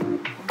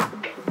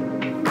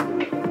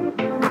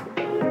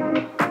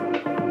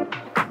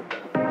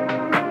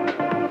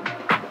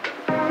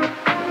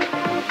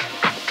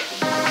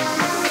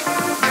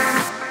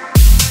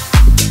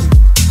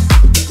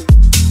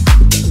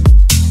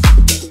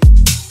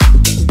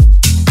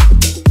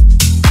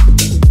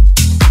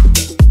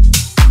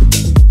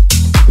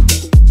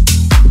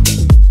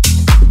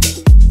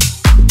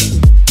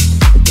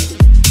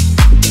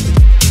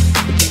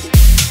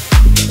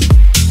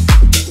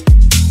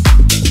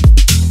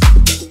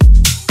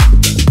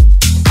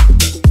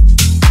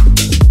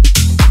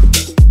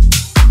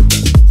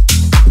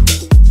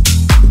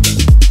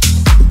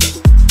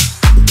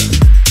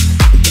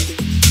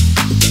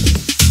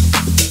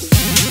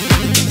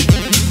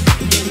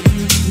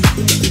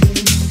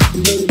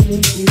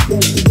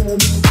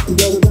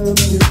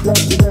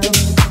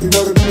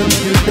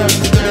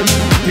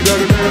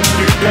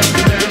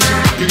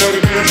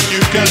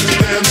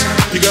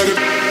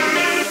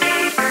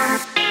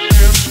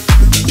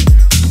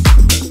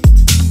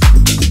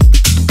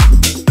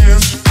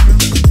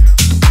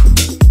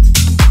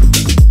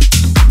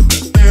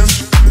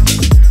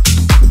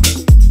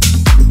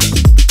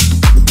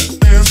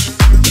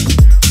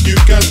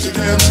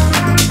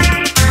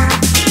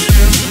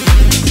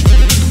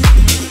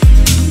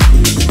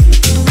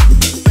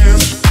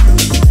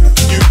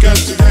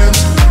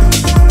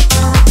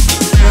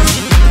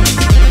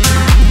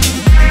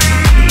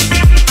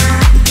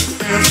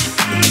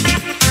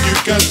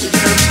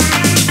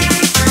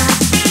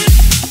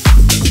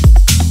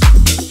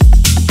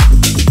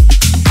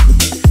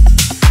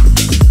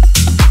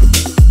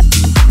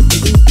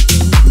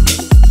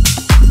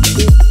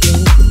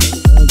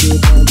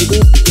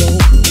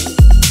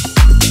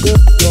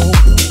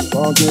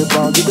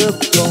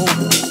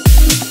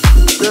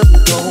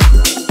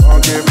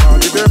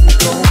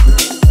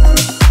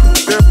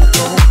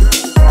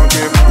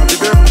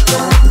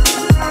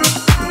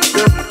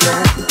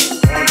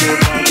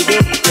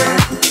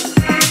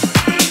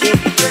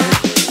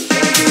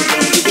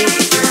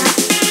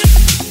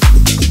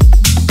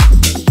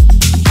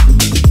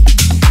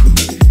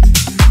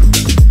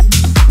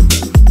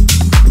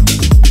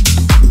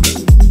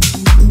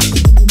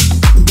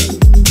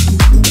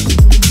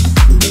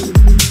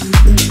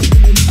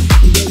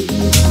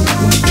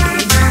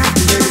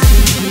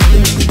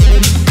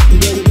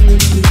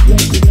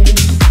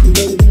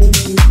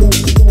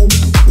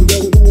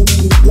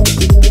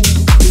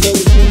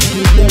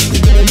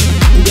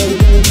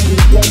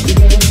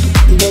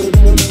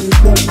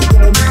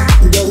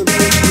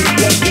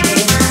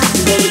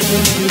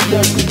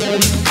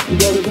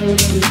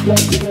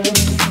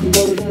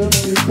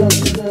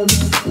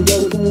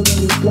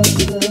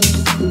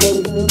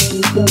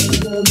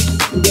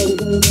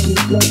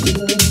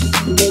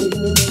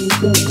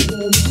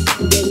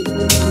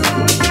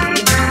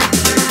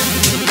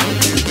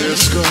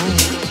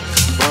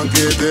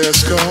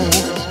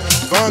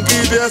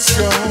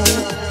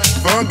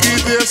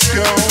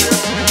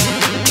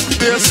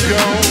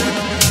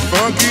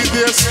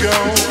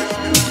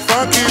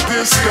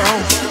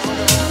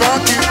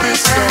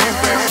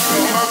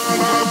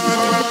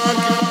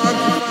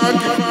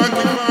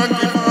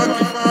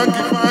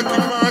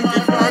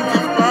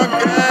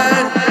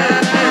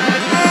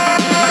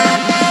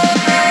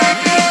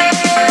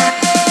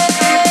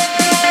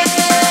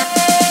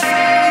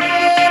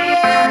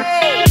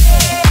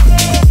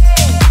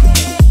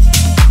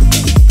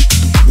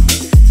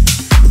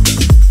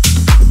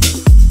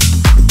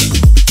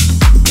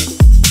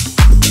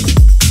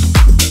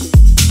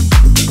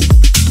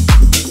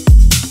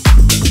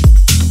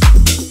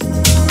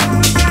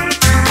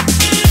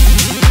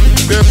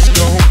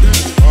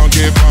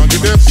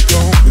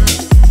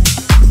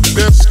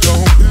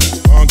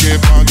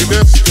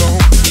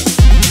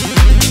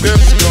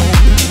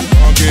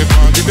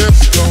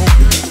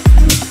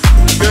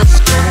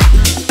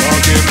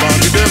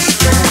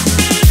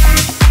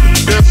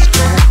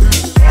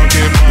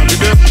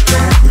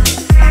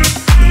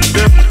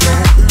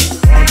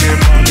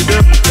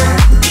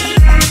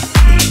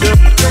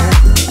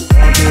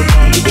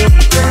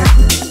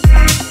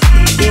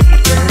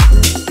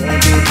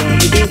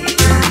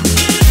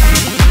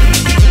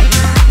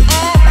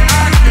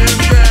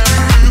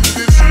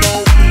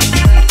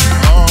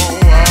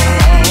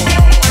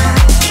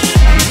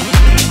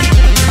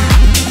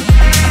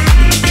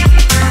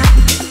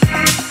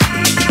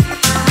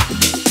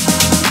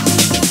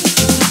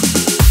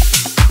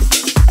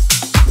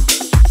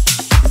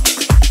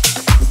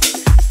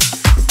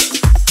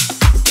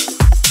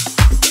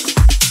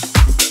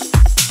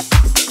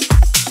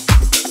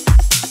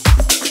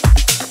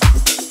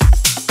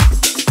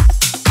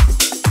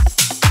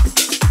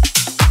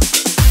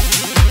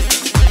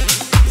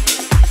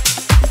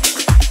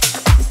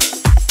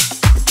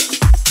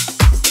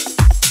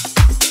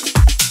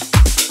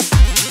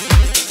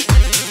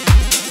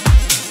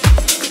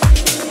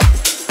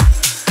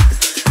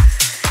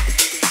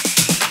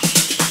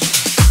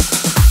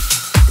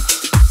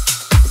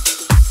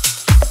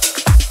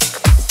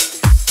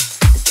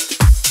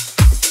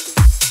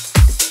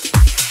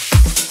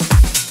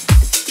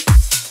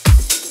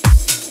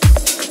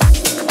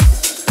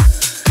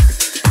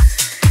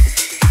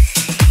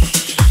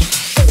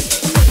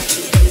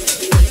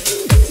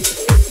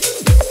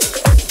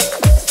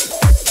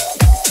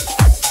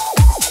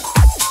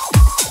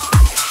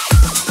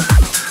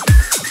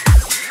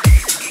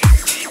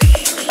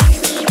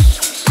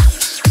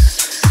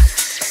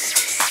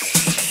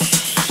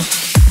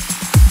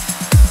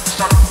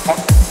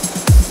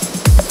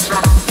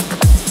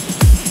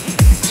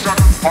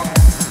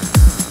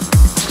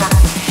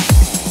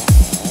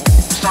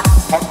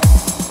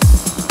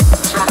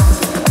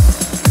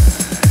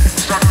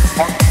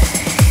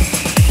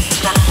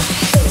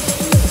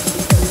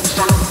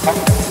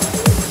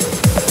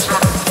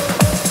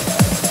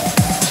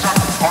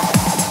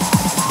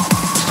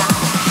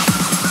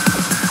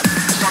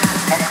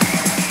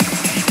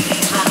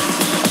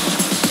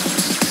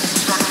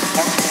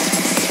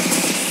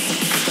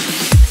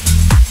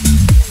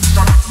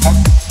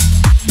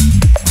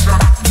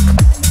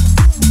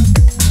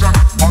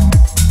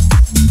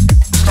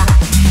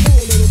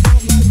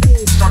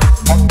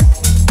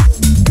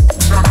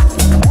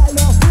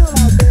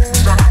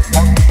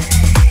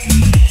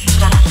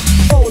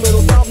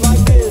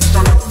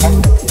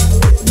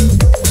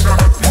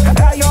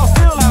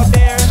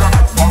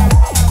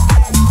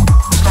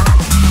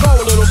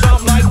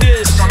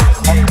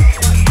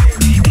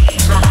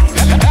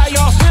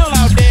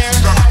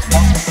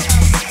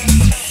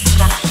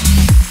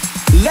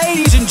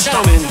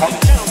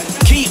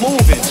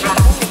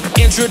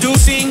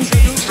 Introducing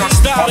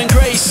Style and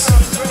Grace.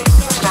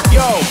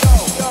 Yo,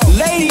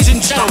 ladies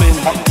and gentlemen,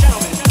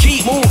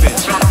 keep moving.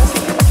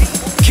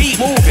 Keep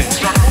moving.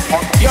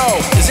 Yo,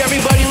 is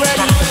everybody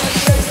ready?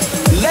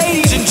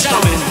 Ladies and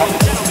gentlemen,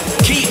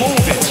 keep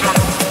moving.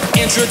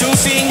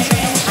 Introducing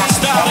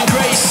style and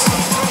grace.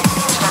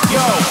 Yo,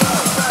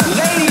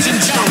 ladies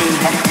and gentlemen,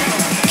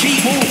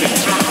 keep moving.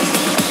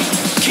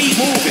 Keep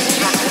moving.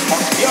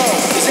 Yo,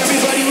 is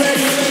everybody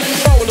ready?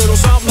 Throw a little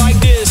something like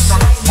this.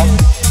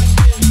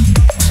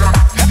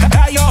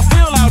 How y'all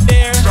feel out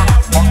there?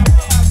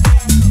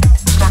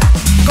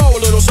 Go a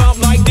little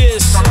something like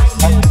this.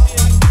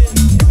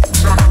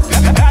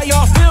 How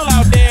y'all feel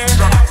out there?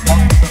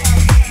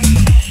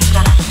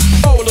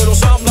 Go a little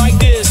something like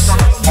this.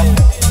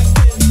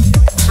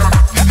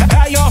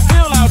 How y'all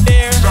feel out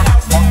there?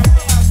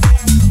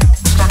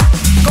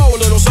 Go a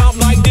little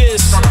something like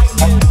this.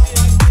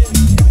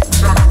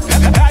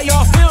 How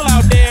y'all feel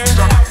out there?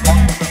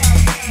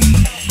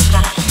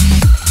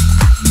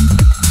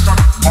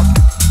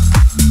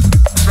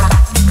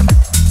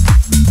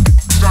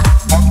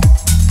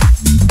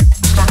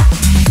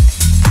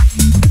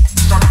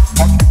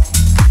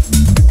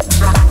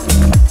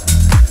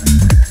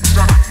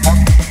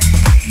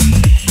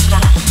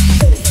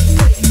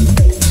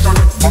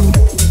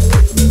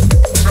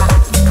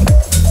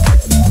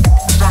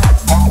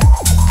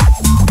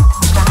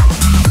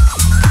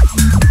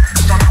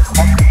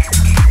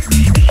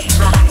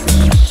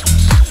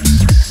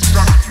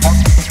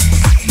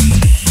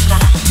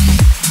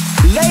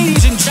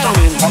 Ladies and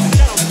gentlemen,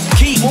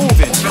 keep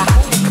moving.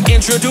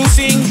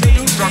 Introducing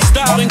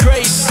style and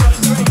grace.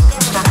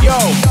 Yo,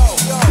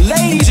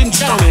 ladies and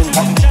gentlemen,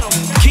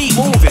 keep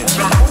moving.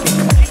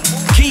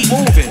 Keep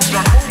moving.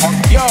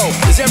 Yo,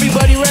 is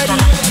everybody ready?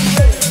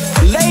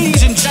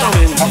 Ladies and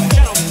gentlemen,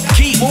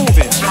 keep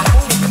moving.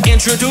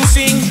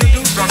 Introducing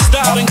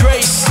style and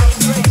grace.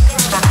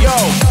 Yo,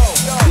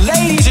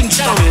 ladies and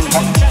gentlemen,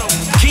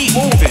 keep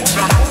moving.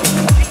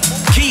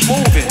 Keep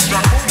moving.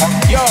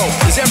 Yo,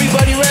 is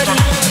everybody ready?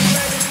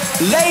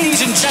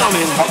 Ladies and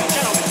gentlemen,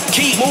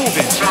 keep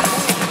moving.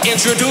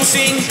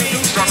 Introducing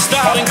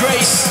style and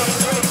grace.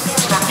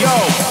 Yo,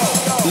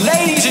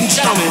 ladies and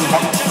gentlemen,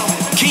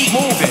 keep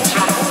moving.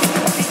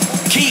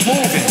 Keep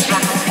moving.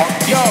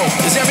 Yo,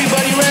 is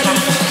everybody ready?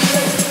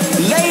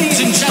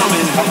 Ladies and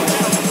gentlemen,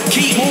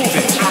 keep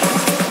moving.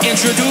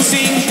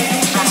 Introducing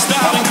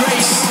style and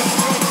grace.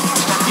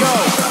 Yo,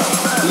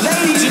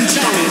 ladies and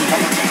gentlemen,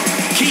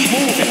 keep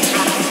moving.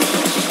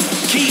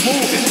 Keep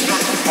moving.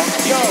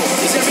 Yo,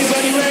 is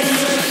everybody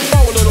ready?